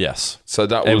with that. Yes. So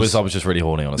I was just really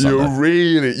horny on a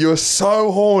Sunday. You're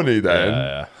so horny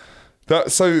then. Yeah.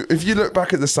 So if you look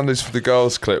back at the Sundays for the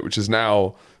Girls clip, which is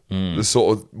now the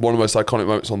sort of one of the most iconic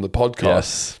moments on the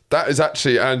podcast, that is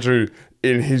actually Andrew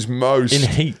in his most... In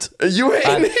heat. You were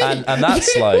in heat. And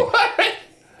that's like...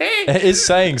 It is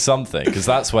saying something, because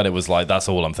that's when it was like, that's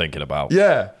all I'm thinking about.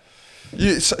 Yeah.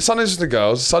 Sundays for the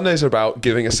Girls. Sundays are about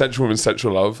giving essential women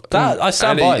sexual love. I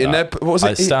stand by that. What was it?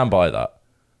 I stand by that.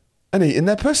 And eating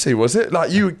their pussy, was it?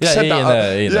 Like you said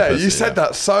that. You said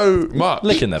that so much.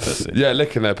 Licking their pussy. Yeah,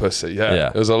 licking their pussy. Yeah.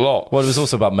 It was a lot. Well, it was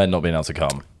also about men not being able to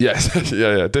come. Yes.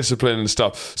 yeah. Discipline and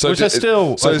stuff. So Which I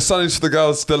still... So is Sundays for the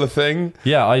Girls still a thing?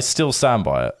 Yeah, I still stand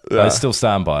by it. Yeah. I still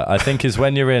stand by it. I think is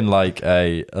when you're in like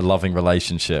a loving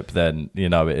relationship, then,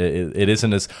 it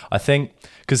isn't as... I think...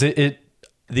 Because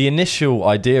the initial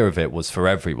idea of it was for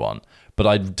everyone, but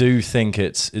I do think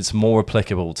it's more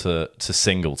applicable to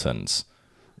singletons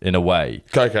in a way.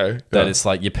 Okay. That it's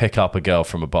like you pick up a girl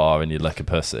from a bar and you lick a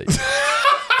pussy.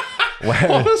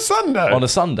 On a Sunday? On a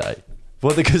Sunday.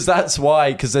 Well, because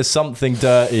there's something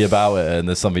dirty about it and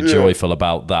there's something joyful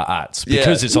about that act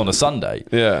because it's on a Sunday.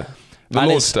 Yeah. The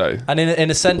Lord's Day. And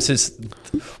in a sense, is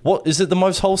it the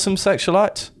most wholesome sexual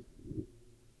act?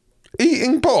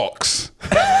 Eating box.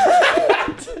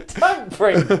 Don't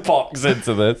bring box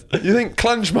into this. You think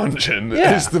clunge munching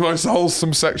is the most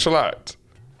wholesome sexual act?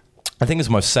 I think it's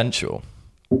most sensual.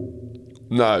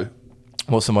 No.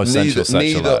 What's the most sensual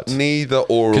sexual act? Neither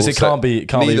oral. Because it can't be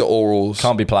orals.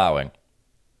 Can't be ploughing.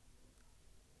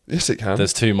 Yes, it can.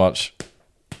 There's too much.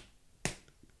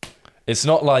 It's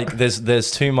not like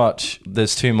there's too much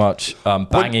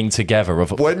banging together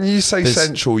of. When you say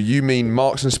sensual, you mean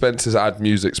Marks and Spencer's ad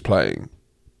music's playing,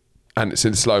 and it's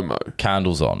in slow mo.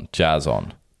 Candles on, jazz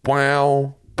on.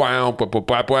 Wow, wow,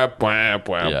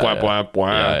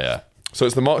 yeah. So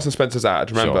it's the Marks and Spencer's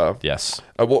ad. Remember? Sure. Yes.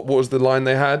 What was the line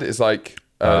they had? It's like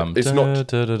it's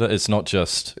not. It's not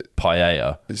just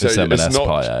paella. It's So M&S it's not,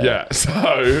 paella. Yeah.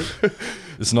 So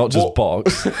it's not just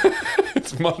box.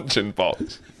 It's munching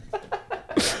box.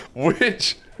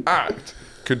 Which act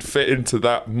could fit into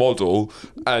that model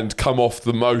and come off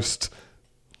the most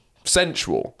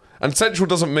sensual? And sensual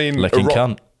doesn't mean licking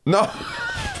cunt. No.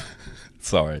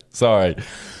 Sorry.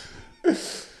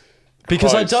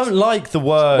 Because Christ. I don't like the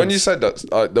word. When you said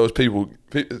that, there was people.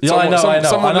 Yeah, I know.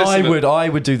 And I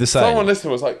would do the same. Someone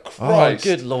listening was like, Christ. Oh,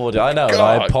 good Lord. I know. And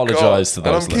I apologise to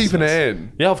those And I'm keeping it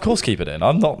in. Yeah, of course keep it in.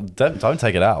 I'm not... Don't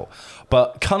take it out.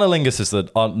 But cunnilingus is the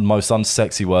most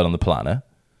unsexy word on the planet.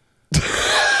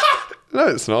 No,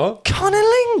 it's not.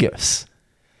 Cunnilingus?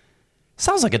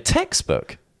 Sounds like a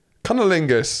textbook.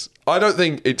 Cunnilingus. I don't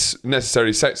think it's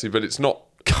necessarily sexy, but it's not.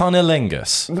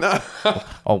 Cunnilingus. No.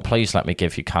 Oh, please let me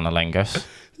give you cunnilingus.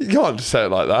 You can't just say it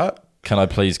like that. Can I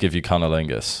please give you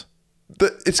cunnilingus?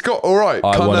 It's got all right.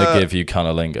 I want to give you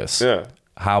cunnilingus. Yeah.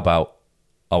 How about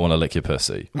I want to lick your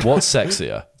pussy? What's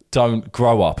sexier? Don't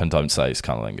grow up and don't say it's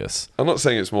cunnilingus. I'm not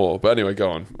saying it's more, but anyway,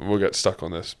 go on. We'll get stuck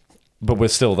on this. But we're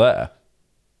still there.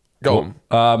 Go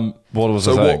on. What was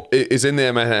I saying? What is in the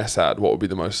M&S ad? What would be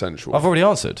the most sensual? I've already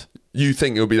answered. You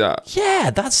think it'll be that?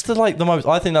 Yeah, that's the most.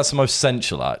 I think that's the most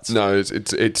sensual act. No,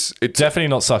 it's Definitely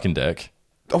not sucking dick.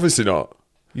 obviously not.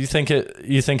 You think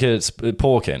it's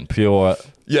porking, pure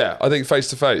Yeah, I think face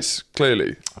to face,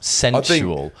 clearly.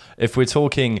 sensual. If we're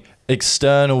talking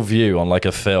external view on like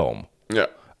a film, Yeah.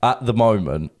 at the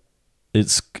moment,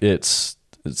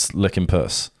 It's licking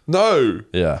puss. No,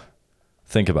 Yeah.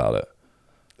 Think about it.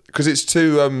 because it's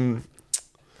too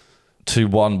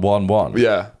 2-1-1-1.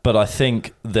 yeah. But I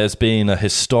think there's been a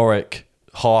historic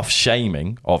half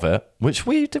shaming of it, which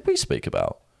did we speak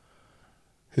about?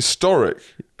 Historic.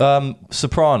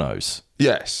 Sopranos.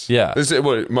 Yes. Yeah.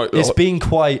 It's been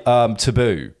quite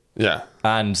taboo yeah.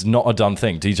 and not a done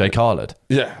thing. DJ Khaled.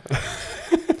 Yeah.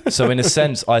 So in a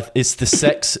sense, it's the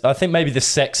sex. I think maybe the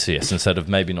sexiest instead of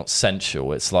maybe not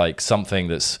sensual. It's like something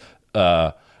that's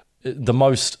the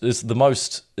most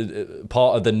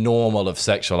part of the normal of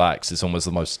sexual acts. It's almost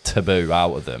the most taboo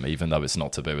out of them, even though it's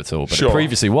not taboo at all. But Sure. it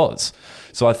previously was.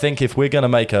 So I think if we're going to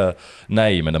make a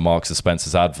name in a Marks and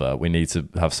Spencer's advert, we need to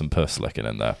have some puss licking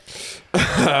in there.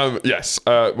 Yes.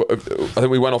 I think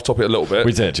we went off topic a little bit.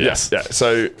 We did, yes. Yeah.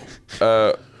 So,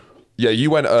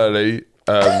 you went early.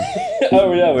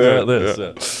 Oh yeah, we were at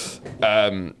this.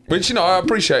 Which I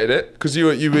appreciated it because you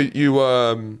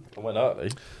I went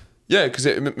early. yeah, because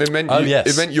it meant yes.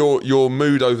 it meant your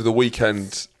mood over the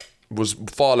weekend was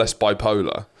far less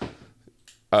bipolar.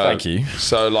 Thank you.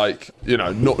 So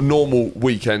normal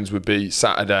weekends would be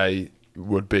Saturday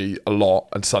would be a lot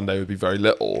and Sunday would be very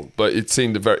little, but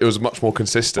it was much more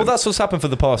consistent. Well, that's what's happened for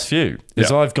the past few.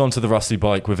 Is Yeah. I've gone to the Rusty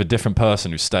Bike with a different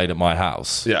person who stayed at my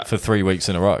house for 3 weeks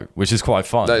in a row, which is quite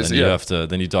fun. That is- And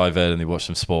then you dive in and you watch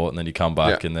some sport, and then you come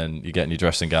back and then you get in your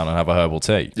dressing gown and have a herbal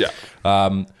tea. Yeah.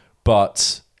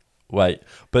 But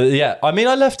yeah, I mean,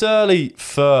 I left early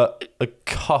for a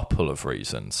couple of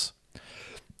reasons.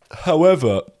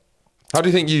 However, How do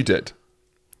you think you did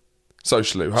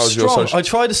socially? How was your strong. social? I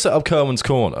tried to set up Kerman's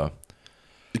Corner.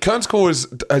 Kern's Core is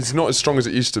not as strong as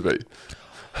it used to be.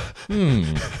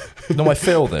 No, I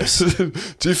feel this.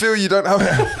 Do you feel you don't have?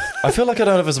 I feel like I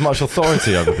don't have as much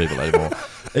authority over people anymore.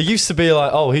 It used to be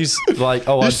like, oh, he's like,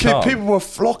 oh, I'm calm. People were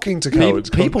flocking to Kern's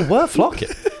Core. People were flocking.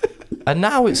 And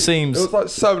now it seems... It was like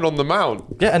Sermon on the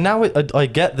Mount. Yeah, and now I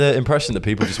get the impression that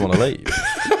people just want to leave.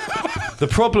 The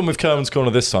problem with Kerman's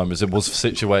Corner this time is it was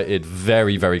situated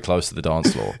very, very close to the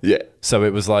dance floor. Yeah. So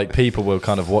it was like people were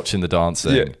kind of watching the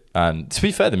dancing. Yeah. And to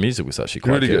be fair, the music was actually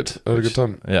quite Really good. good. I had a good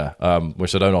time. Yeah,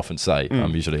 which I don't often say.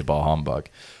 I'm usually a bar humbug.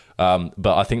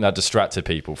 But I think that distracted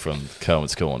people from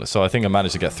Kerman's Corner. So I think I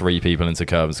managed to get 3 people into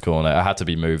Kerman's Corner. I had to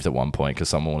be moved at one point because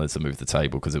someone wanted to move the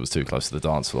table because it was too close to the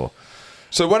dance floor.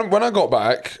 So when I got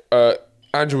back,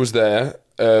 Andrew was there,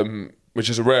 which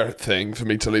is a rare thing for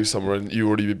me to leave somewhere and you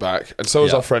already be back. And so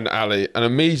was our friend Ali. And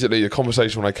immediately the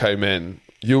conversation when I came in,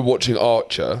 you were watching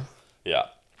Archer. Yeah.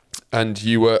 And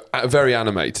you were very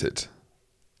animated.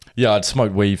 Yeah, I'd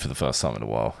smoked weed for the first time in a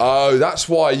while. Oh, that's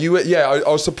why you were. Yeah, I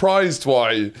was surprised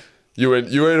why you're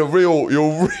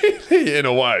really in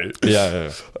a way.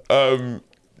 Yeah.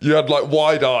 You had like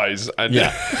wide eyes and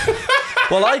Yeah.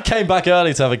 Well, I came back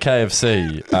early to have a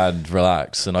KFC and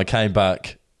relax, and I came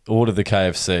back, ordered the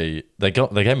KFC. They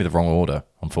gave me the wrong order,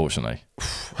 unfortunately.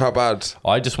 How bad?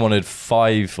 I just wanted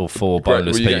 5 or 4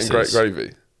 boneless Were you pieces. getting great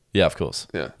gravy? Yeah, of course.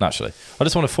 Yeah. Naturally. I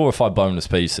just wanted 4 or 5 boneless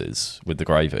pieces with the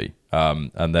gravy.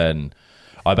 And then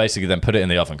I basically then put it in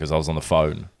the oven because I was on the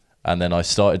phone. And then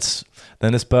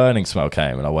then this burning smell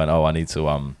came and I went, oh, I need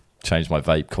to change my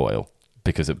vape coil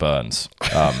because it burns.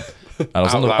 And I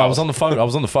was on the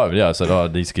phone. Yeah, I said, oh, I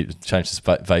need to change this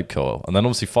vape coil. And then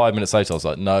obviously 5 minutes later, I was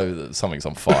like, no, something's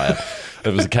on fire. It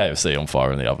was a KFC on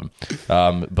fire in the oven.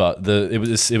 But it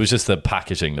was just the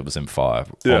packaging that was on fire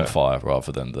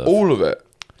rather than the... All of it?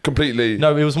 Completely?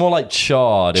 No, it was more like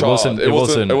charred. It wasn't,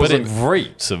 but it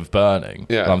reeks of burning.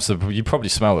 Yeah. So you probably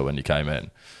smelled it when you came in.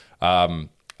 And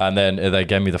then they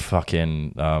gave me the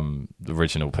fucking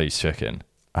original piece chicken.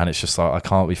 And it's just like, I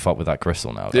can't be fucked with that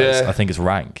gristle nowadays. Yeah. I think it's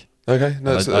rank. Okay.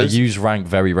 No, I use rank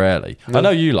very rarely. No. I know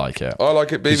you like it. I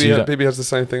like it. 'Cause you don't- BB has the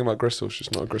same thing about gristle.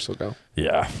 She's not a gristle gal.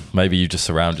 Yeah. Maybe you just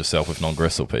surround yourself with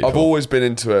non-gristle people. I've always been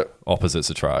into it. Opposites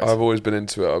attract. I've always been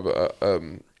into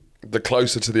it. The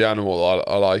closer to the animal,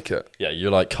 I like it. Yeah, you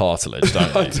like cartilage,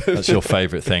 don't you? That's your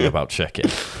favourite thing about chicken.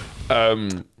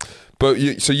 But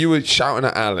you were shouting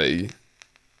at Ali.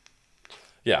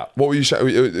 Yeah. What were you shouting?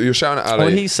 You were shouting at Ali.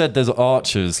 Well, he said there's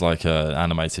Archer's like an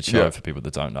animated show for people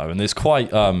that don't know, and it's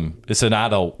quite it's an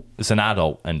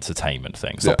adult entertainment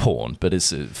thing. It's not porn, but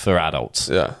it's for adults.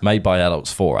 Yeah. Made by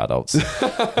adults for adults.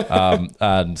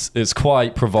 And it's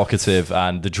quite provocative,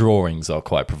 and the drawings are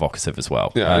quite provocative as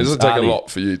well. Yeah, and it doesn't take a lot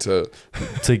for you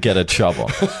to get a chub on.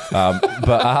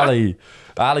 But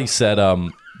Ali said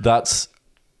that's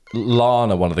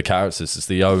Lana, one of the characters, is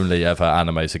the only ever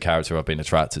animated character I've been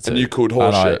attracted to. And you called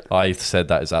horseshit. I said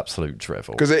that is absolute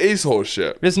drivel. Because it is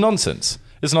horseshit. It's nonsense.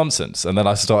 It's nonsense. And then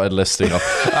I started listing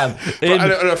off. And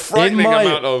a frightening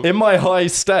amount of... in my high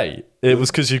state, it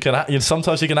was because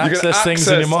sometimes you can access things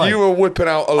in your mind. You were whipping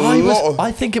out a lot of...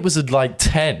 I think it was like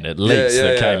 10 at least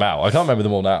that came out. I can't remember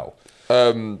them all now.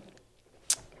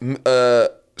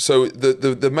 So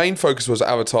the main focus was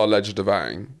Avatar: Legend of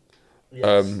Aang,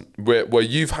 yes. Where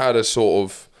you've had a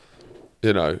sort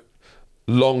of,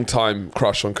 long time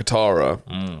crush on Katara,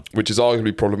 which is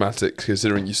arguably problematic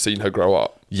considering you've seen her grow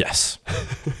up. Yes,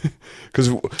 because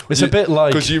it's a bit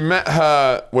like because you met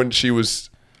her when she was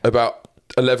about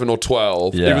 11 or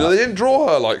 12. Yeah. Even though they didn't draw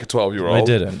her like a 12-year-old.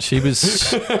 They didn't. She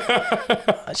was.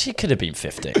 She could have been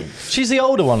 15. She's the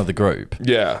older one of the group.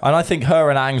 Yeah, and I think her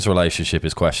and Aang's relationship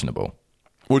is questionable.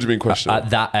 What do you mean questionable? At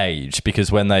that age, because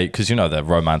their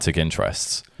romantic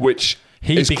interests. Which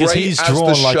he's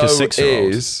drawn like a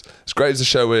 6-year-old. As great as the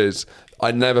show is,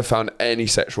 I never found any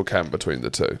sexual chem between the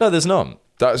two. No, there's none.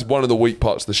 That's one of the weak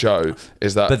parts of the show.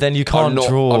 Is that? But then you can't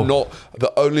draw. I'm not.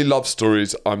 The only love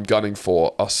stories I'm gunning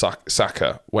for are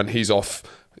Sokka when he's off.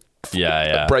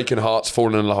 Breaking hearts,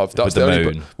 falling in love. That's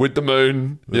with the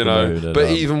moon, But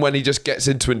even when he just gets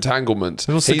into entanglement,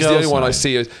 he's the only one I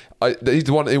see. He's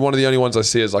one of the only ones I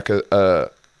see as like I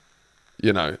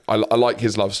like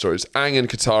his love stories. Aang and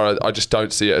Katara, I just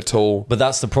don't see it at all. But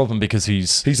that's the problem because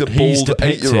he's a bald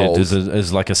depicted 8-year-old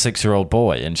as like a 6-year-old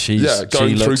boy, and she's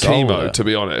going through chemo. Older. To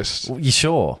be honest, you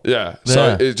sure? Yeah.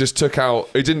 So it just took out.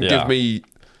 It didn't give me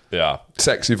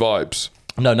sexy vibes.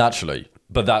 No, naturally,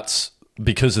 but that's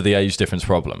because of the age difference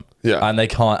problem. Yeah, and they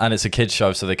can't. And it's a kids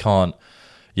show, so they can't.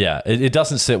 Yeah, it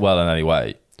doesn't sit well in any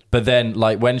way. But then,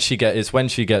 like when she gets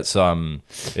in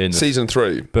season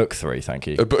 3, book 3. Thank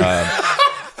you.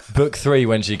 Book 3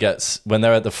 when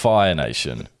they're at the Fire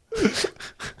Nation.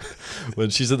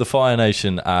 When she's at the Fire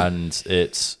Nation and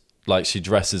it's like she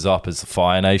dresses up as the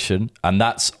Fire Nation, and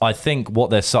that's I think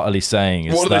what they're subtly saying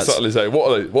is what are they subtly saying?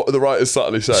 What are the writers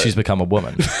subtly saying? She's become a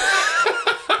woman.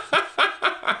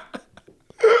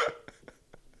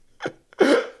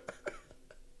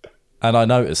 And I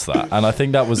noticed that, and I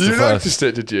think that was you noticed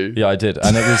it, did you? Yeah, I did,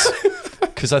 and it was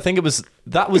because I think it was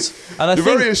and I You're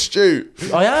think very astute.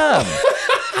 I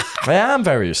am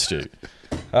very astute.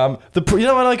 And the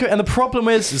problem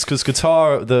is because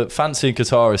Katara, the fancy in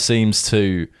Katara seems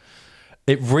to,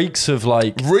 it reeks of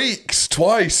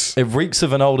twice. It reeks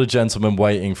of an older gentleman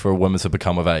waiting for a woman to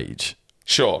become of age.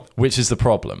 Sure. Which is the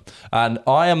problem. And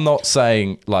I am not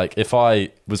saying like if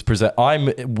I was I'm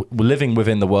living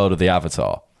within the world of the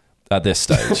Avatar. At this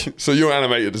stage. So you're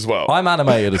animated as well? I'm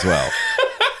animated as well.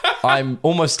 I'm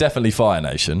almost definitely Fire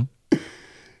Nation.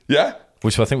 Yeah?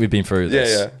 Which I think we've been through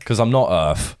this. Yeah. Because I'm not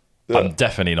Earth. Yeah. I'm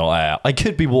definitely not air. I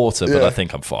could be water, but I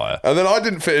think I'm fire. And then I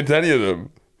didn't fit into any of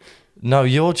them. No,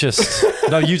 you're just...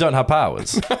 No, you don't have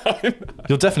powers.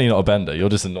 You're definitely not a bender. You're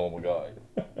just a normal guy.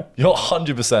 You're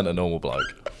 100% a normal bloke.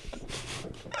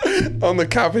 I'm the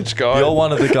cabbage guy. You're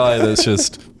one of the guy that's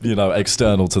just,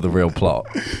 external to the real plot.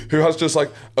 Who has just like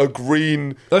a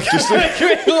green... just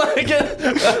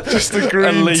a green...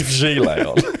 And leaf gilet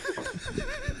on.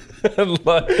 And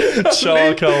like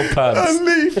charcoal pants. A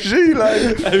leaf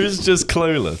gilet. It was just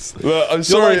clueless. Look, I'm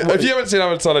sorry. If you haven't seen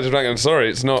Avatar: Legend of Aang, I'm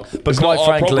sorry. It's not. But quite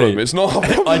frankly, it's not our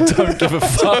problem. I don't give a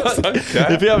fuck.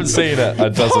 If you haven't seen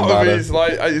it doesn't matter.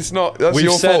 It's not. That's We've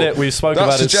your said fault. it. We've spoken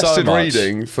about it so much. That's suggested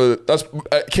reading for. That's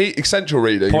key essential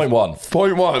reading. Point one. For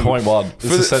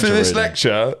this reading.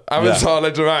 lecture, Avatar: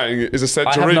 Legend of Aang is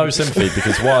essential reading. I have no sympathy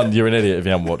because one, you're an idiot if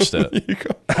you haven't watched it.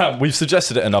 We've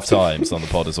suggested it enough times on the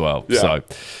pod as well. Yeah. So.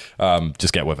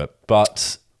 Just get with it.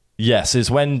 But yes, is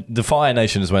when the Fire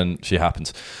Nation is when she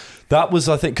happens. That was,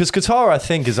 I think, because Katara, I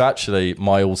think, is actually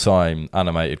my all-time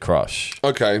animated crush.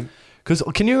 Okay. Because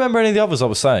can you remember any of the others I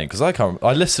was saying? Because I can't.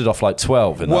 I listed off like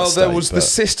 12 in that state. Well, there was the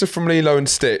sister from Lilo and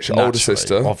Stitch, older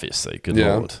sister, obviously. Good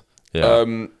lord. Yeah.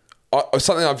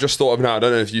 Something I've just thought of now. I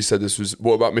don't know if you said this was.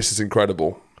 What about Mrs.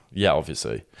 Incredible? Yeah,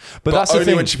 obviously. But that's only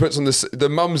the thing. when she puts on the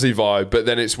mumsy vibe. But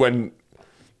then it's when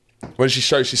she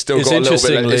shows she's still got a little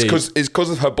bit. It's because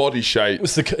of her body shape.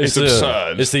 It's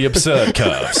absurd. It's the absurd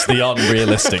curves, the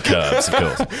unrealistic curves, of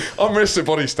course. Unrealistic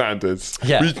body standards.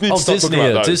 Yeah. We need to stop talking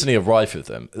about those. Disney are rife with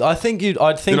them. I'd think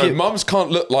mums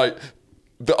can't look like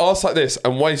the arse like this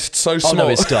and waist so small. Oh no,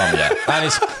 it's dumb. Yeah,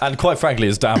 and quite frankly,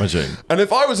 it's damaging. And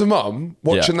if I was a mum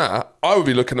watching that, I would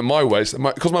be looking at my waist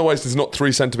because my waist is not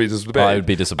 3 centimeters big. I would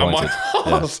be disappointed. And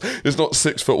my arse is not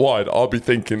 6 foot wide. I'll be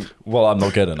thinking, well, I'm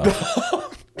not good enough.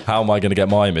 How am I going to get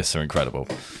my Mr. Incredible?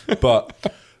 But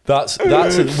that's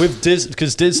it. With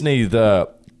because Disney, the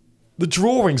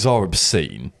drawings are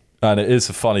obscene, and it is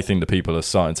a funny thing that people are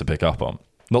starting to pick up on.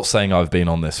 Not saying I've been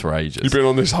on this for ages. You've been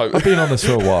on this. I've been on this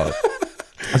for a while.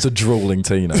 as a drooling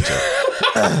teenager.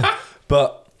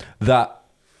 But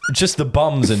just the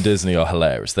bums in Disney are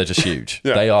hilarious. They're just huge.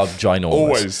 Yeah. They are ginormous.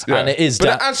 Always. Yeah. And it is... But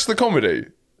it adds to the comedy.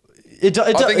 It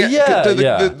I think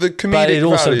the comedic but it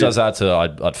also value. does add to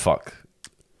I'd fuck,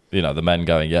 the men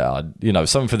going,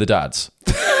 something for the dads.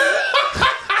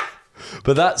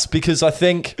 But that's because I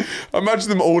think Imagine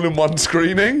them all in one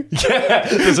screening.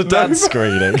 there's a dad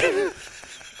screening.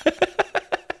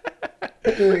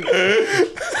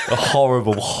 A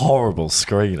horrible, horrible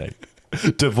screening.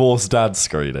 Divorced dad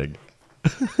screening.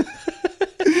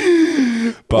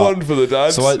 One for the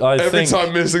dads. So I Every think-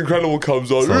 time Miss Incredible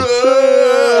comes on.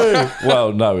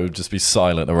 Well, no, it would just be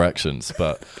silent erections.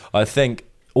 But I think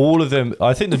all of them,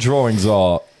 I think the drawings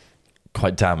are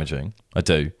quite damaging. I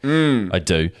do. I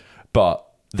do. But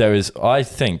there is, I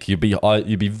think you'd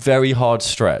be very hard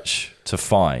stretch to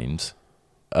find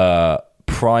a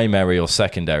primary or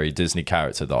secondary Disney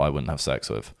character that I wouldn't have sex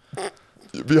with.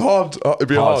 It'd be hard. It'd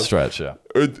be Hard hard. stretch, yeah.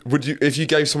 Would you, if you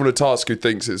gave someone a task who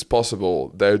thinks it's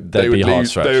possible, they would Be hard leave.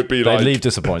 stretch. They would be like, They'd leave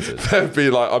disappointed. they'd be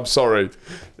like, I'm sorry,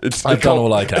 I've done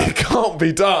all I can. It can't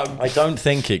be done. I don't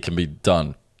think it can be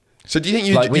done. So do you think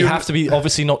you We have to be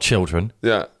obviously not children,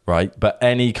 Yeah. right? But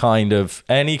any kind of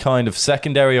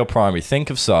secondary or primary. Think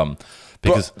of some,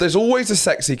 because But there's always a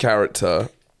sexy character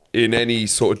in any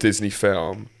sort of Disney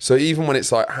film. So even when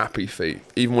it's like Happy Feet,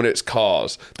 even when it's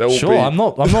Cars, there will sure, be. I'm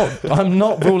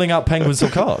not ruling out penguins or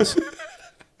cars.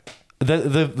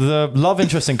 The love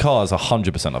interest in Cars 100%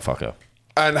 a fucker.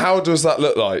 And how does that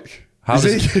look like? Is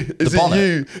it bonnet?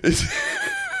 you? Is,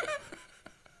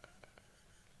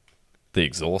 The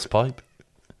exhaust pipe.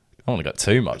 I don't want to get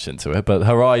too much into it, but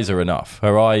her eyes are enough.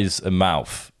 Her eyes and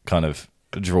mouth kind of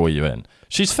draw you in.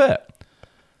 She's fit.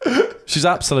 She's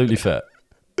absolutely fit.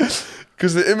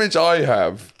 because the image I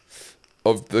have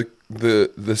of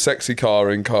the sexy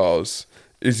car in Cars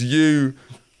is you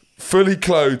fully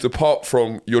clothed apart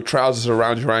from your trousers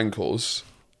around your ankles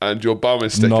and your bum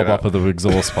is sticking Knob out. up of the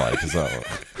exhaust pipe, is that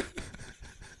what?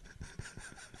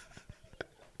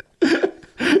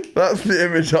 That's the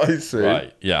image I see.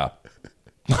 Right, yeah.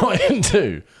 I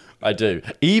do.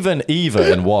 Even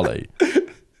Eva in Wall-E.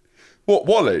 What,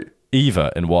 Wall-E?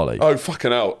 Eva in Wall-E. Oh,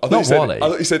 fucking hell. I thought Not you said, Wall-E. I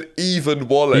thought you said even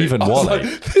Wall-E. Even I was Wall-E.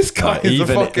 like, this guy is a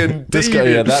fucking this guy,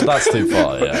 deviant. yeah, that's too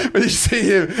far, yeah. When you see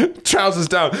him, trousers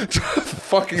down,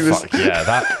 fucking this. Fuck,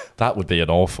 yeah, that would be an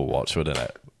awful watch, wouldn't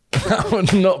it? That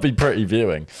would not be pretty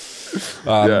viewing.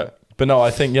 Yeah. But no,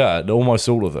 I think, almost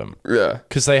all of them. Yeah.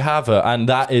 Because they have and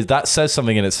that says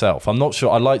something in itself. I'm not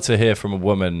sure. I'd like to hear from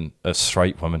a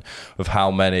straight woman, of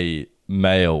how many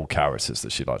male characters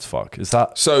that she likes to fuck. Is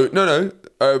that... So, no.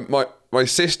 My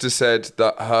sister said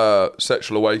that her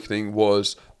sexual awakening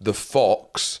was the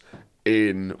fox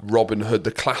in Robin Hood,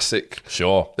 the classic.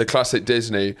 Sure. The classic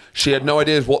Disney. She had no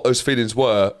idea what those feelings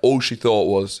were. All she thought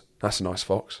was, that's a nice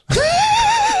fox.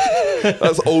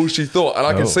 That's all she thought. And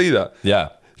I can see that. Yeah.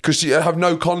 Because you have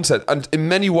no concept. And in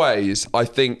many ways, I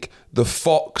think the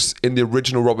fox in the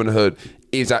original Robin Hood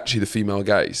is actually the female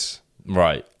gaze.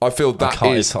 Right. I feel that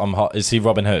is... Is he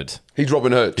Robin Hood? He's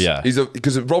Robin Hood. Yeah.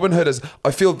 Because Robin Hood has...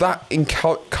 I feel that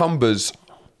encumbers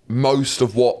most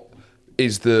of what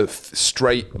is the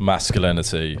straight...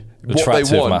 Masculinity. What Attractive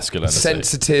they want. masculinity.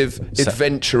 Sensitive,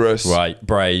 adventurous... Right.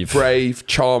 Brave,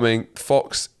 charming.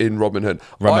 Fox in Robin Hood.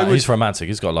 He's romantic.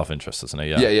 He's got a love interest, doesn't he?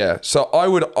 Yeah. Yeah. So I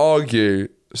would argue...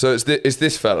 So it's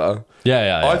this fella.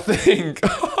 Yeah. I think...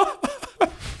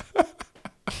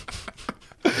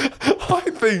 I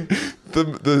think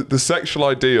the sexual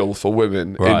ideal for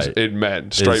women in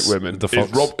men, straight women,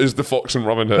 is the fox and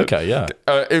Robin Hood. Okay, yeah.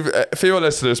 If female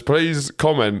listeners, please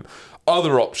comment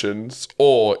other options,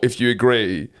 or if you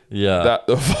agree that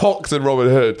the fox and Robin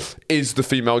Hood is the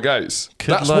female gaze.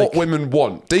 That's what women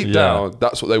want. Deep down,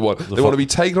 that's what they want. They want to be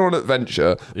taken on an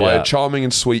adventure by a charming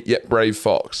and sweet yet brave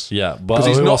fox. Yeah, but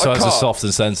he also has a soft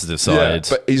and sensitive side.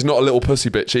 Yeah, but he's not a little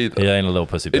pussy bitch either. He ain't a little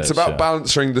pussy bitch. It's about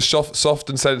balancing the soft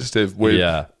and sensitive with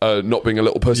not being a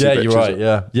little pussy bitch. Yeah, you're right.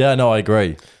 Yeah. Yeah, no, I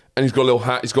agree. And he's got a little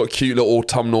hat. He's got cute little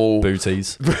autumnal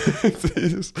booties.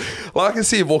 Well, I can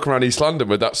see him walking around East London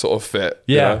with that sort of fit.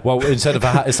 Yeah. You know? Well, instead of a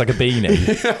hat, it's like a beanie.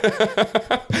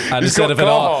 And instead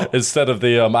of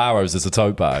the arrows, it's a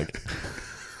tote bag.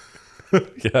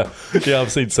 yeah,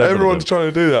 I've seen several. Everyone's trying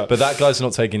to do that, but that guy's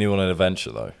not taking you on an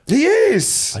adventure, though. He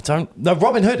is. No,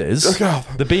 Robin Hood is.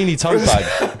 The beanie tote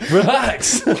bag.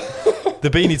 Relax. The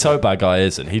beanie tote bag guy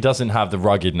isn't. He doesn't have the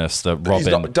ruggedness that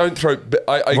Robin... don't throw...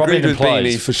 I agree with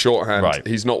beanie for shorthand. Right.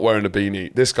 He's not wearing a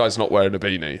beanie. This guy's not wearing a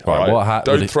beanie. Right, right? what hat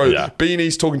don't throw... Yeah.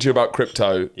 Beanie's talking to you about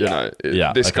crypto. You know.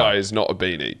 This guy is not a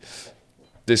beanie.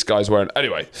 This guy's wearing...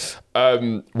 Anyway,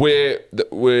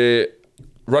 we're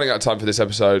running out of time for this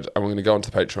episode, and we're going to go on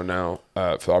to Patreon now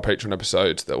for our Patreon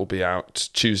episode that will be out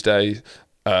Tuesday.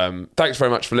 Thanks very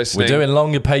much for listening. We're doing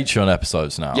longer Patreon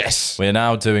episodes now. Yes. We're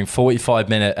now doing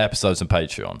 45-minute episodes on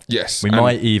Patreon. Yes. It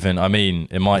might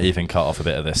even cut off a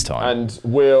bit of this time. And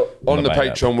we're on the main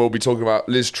Patreon, we'll be talking about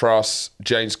Liz Truss,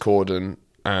 James Corden,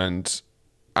 and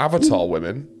Avatar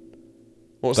women.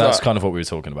 What's That's that? kind of what we were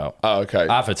talking about. Oh, okay.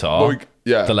 Avatar, Well,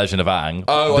 yeah. The Legend of Aang,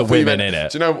 Oh, the I thought you women meant, in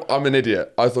it. Do you know, I'm an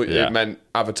idiot. I thought Yeah. it meant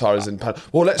Avatar is in pan.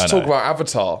 Well, let's I talk know. about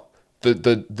Avatar.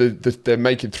 They're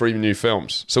making 3 new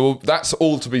films. So that's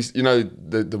all to be,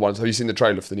 the ones. Have you seen the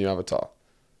trailer for the new Avatar?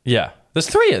 Yeah, there's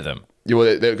 3 of them. Yeah, well,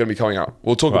 they're going to be coming out.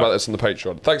 We'll talk Right. about this on the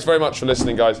Patreon. Thanks very much for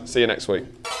listening, guys. See you next week.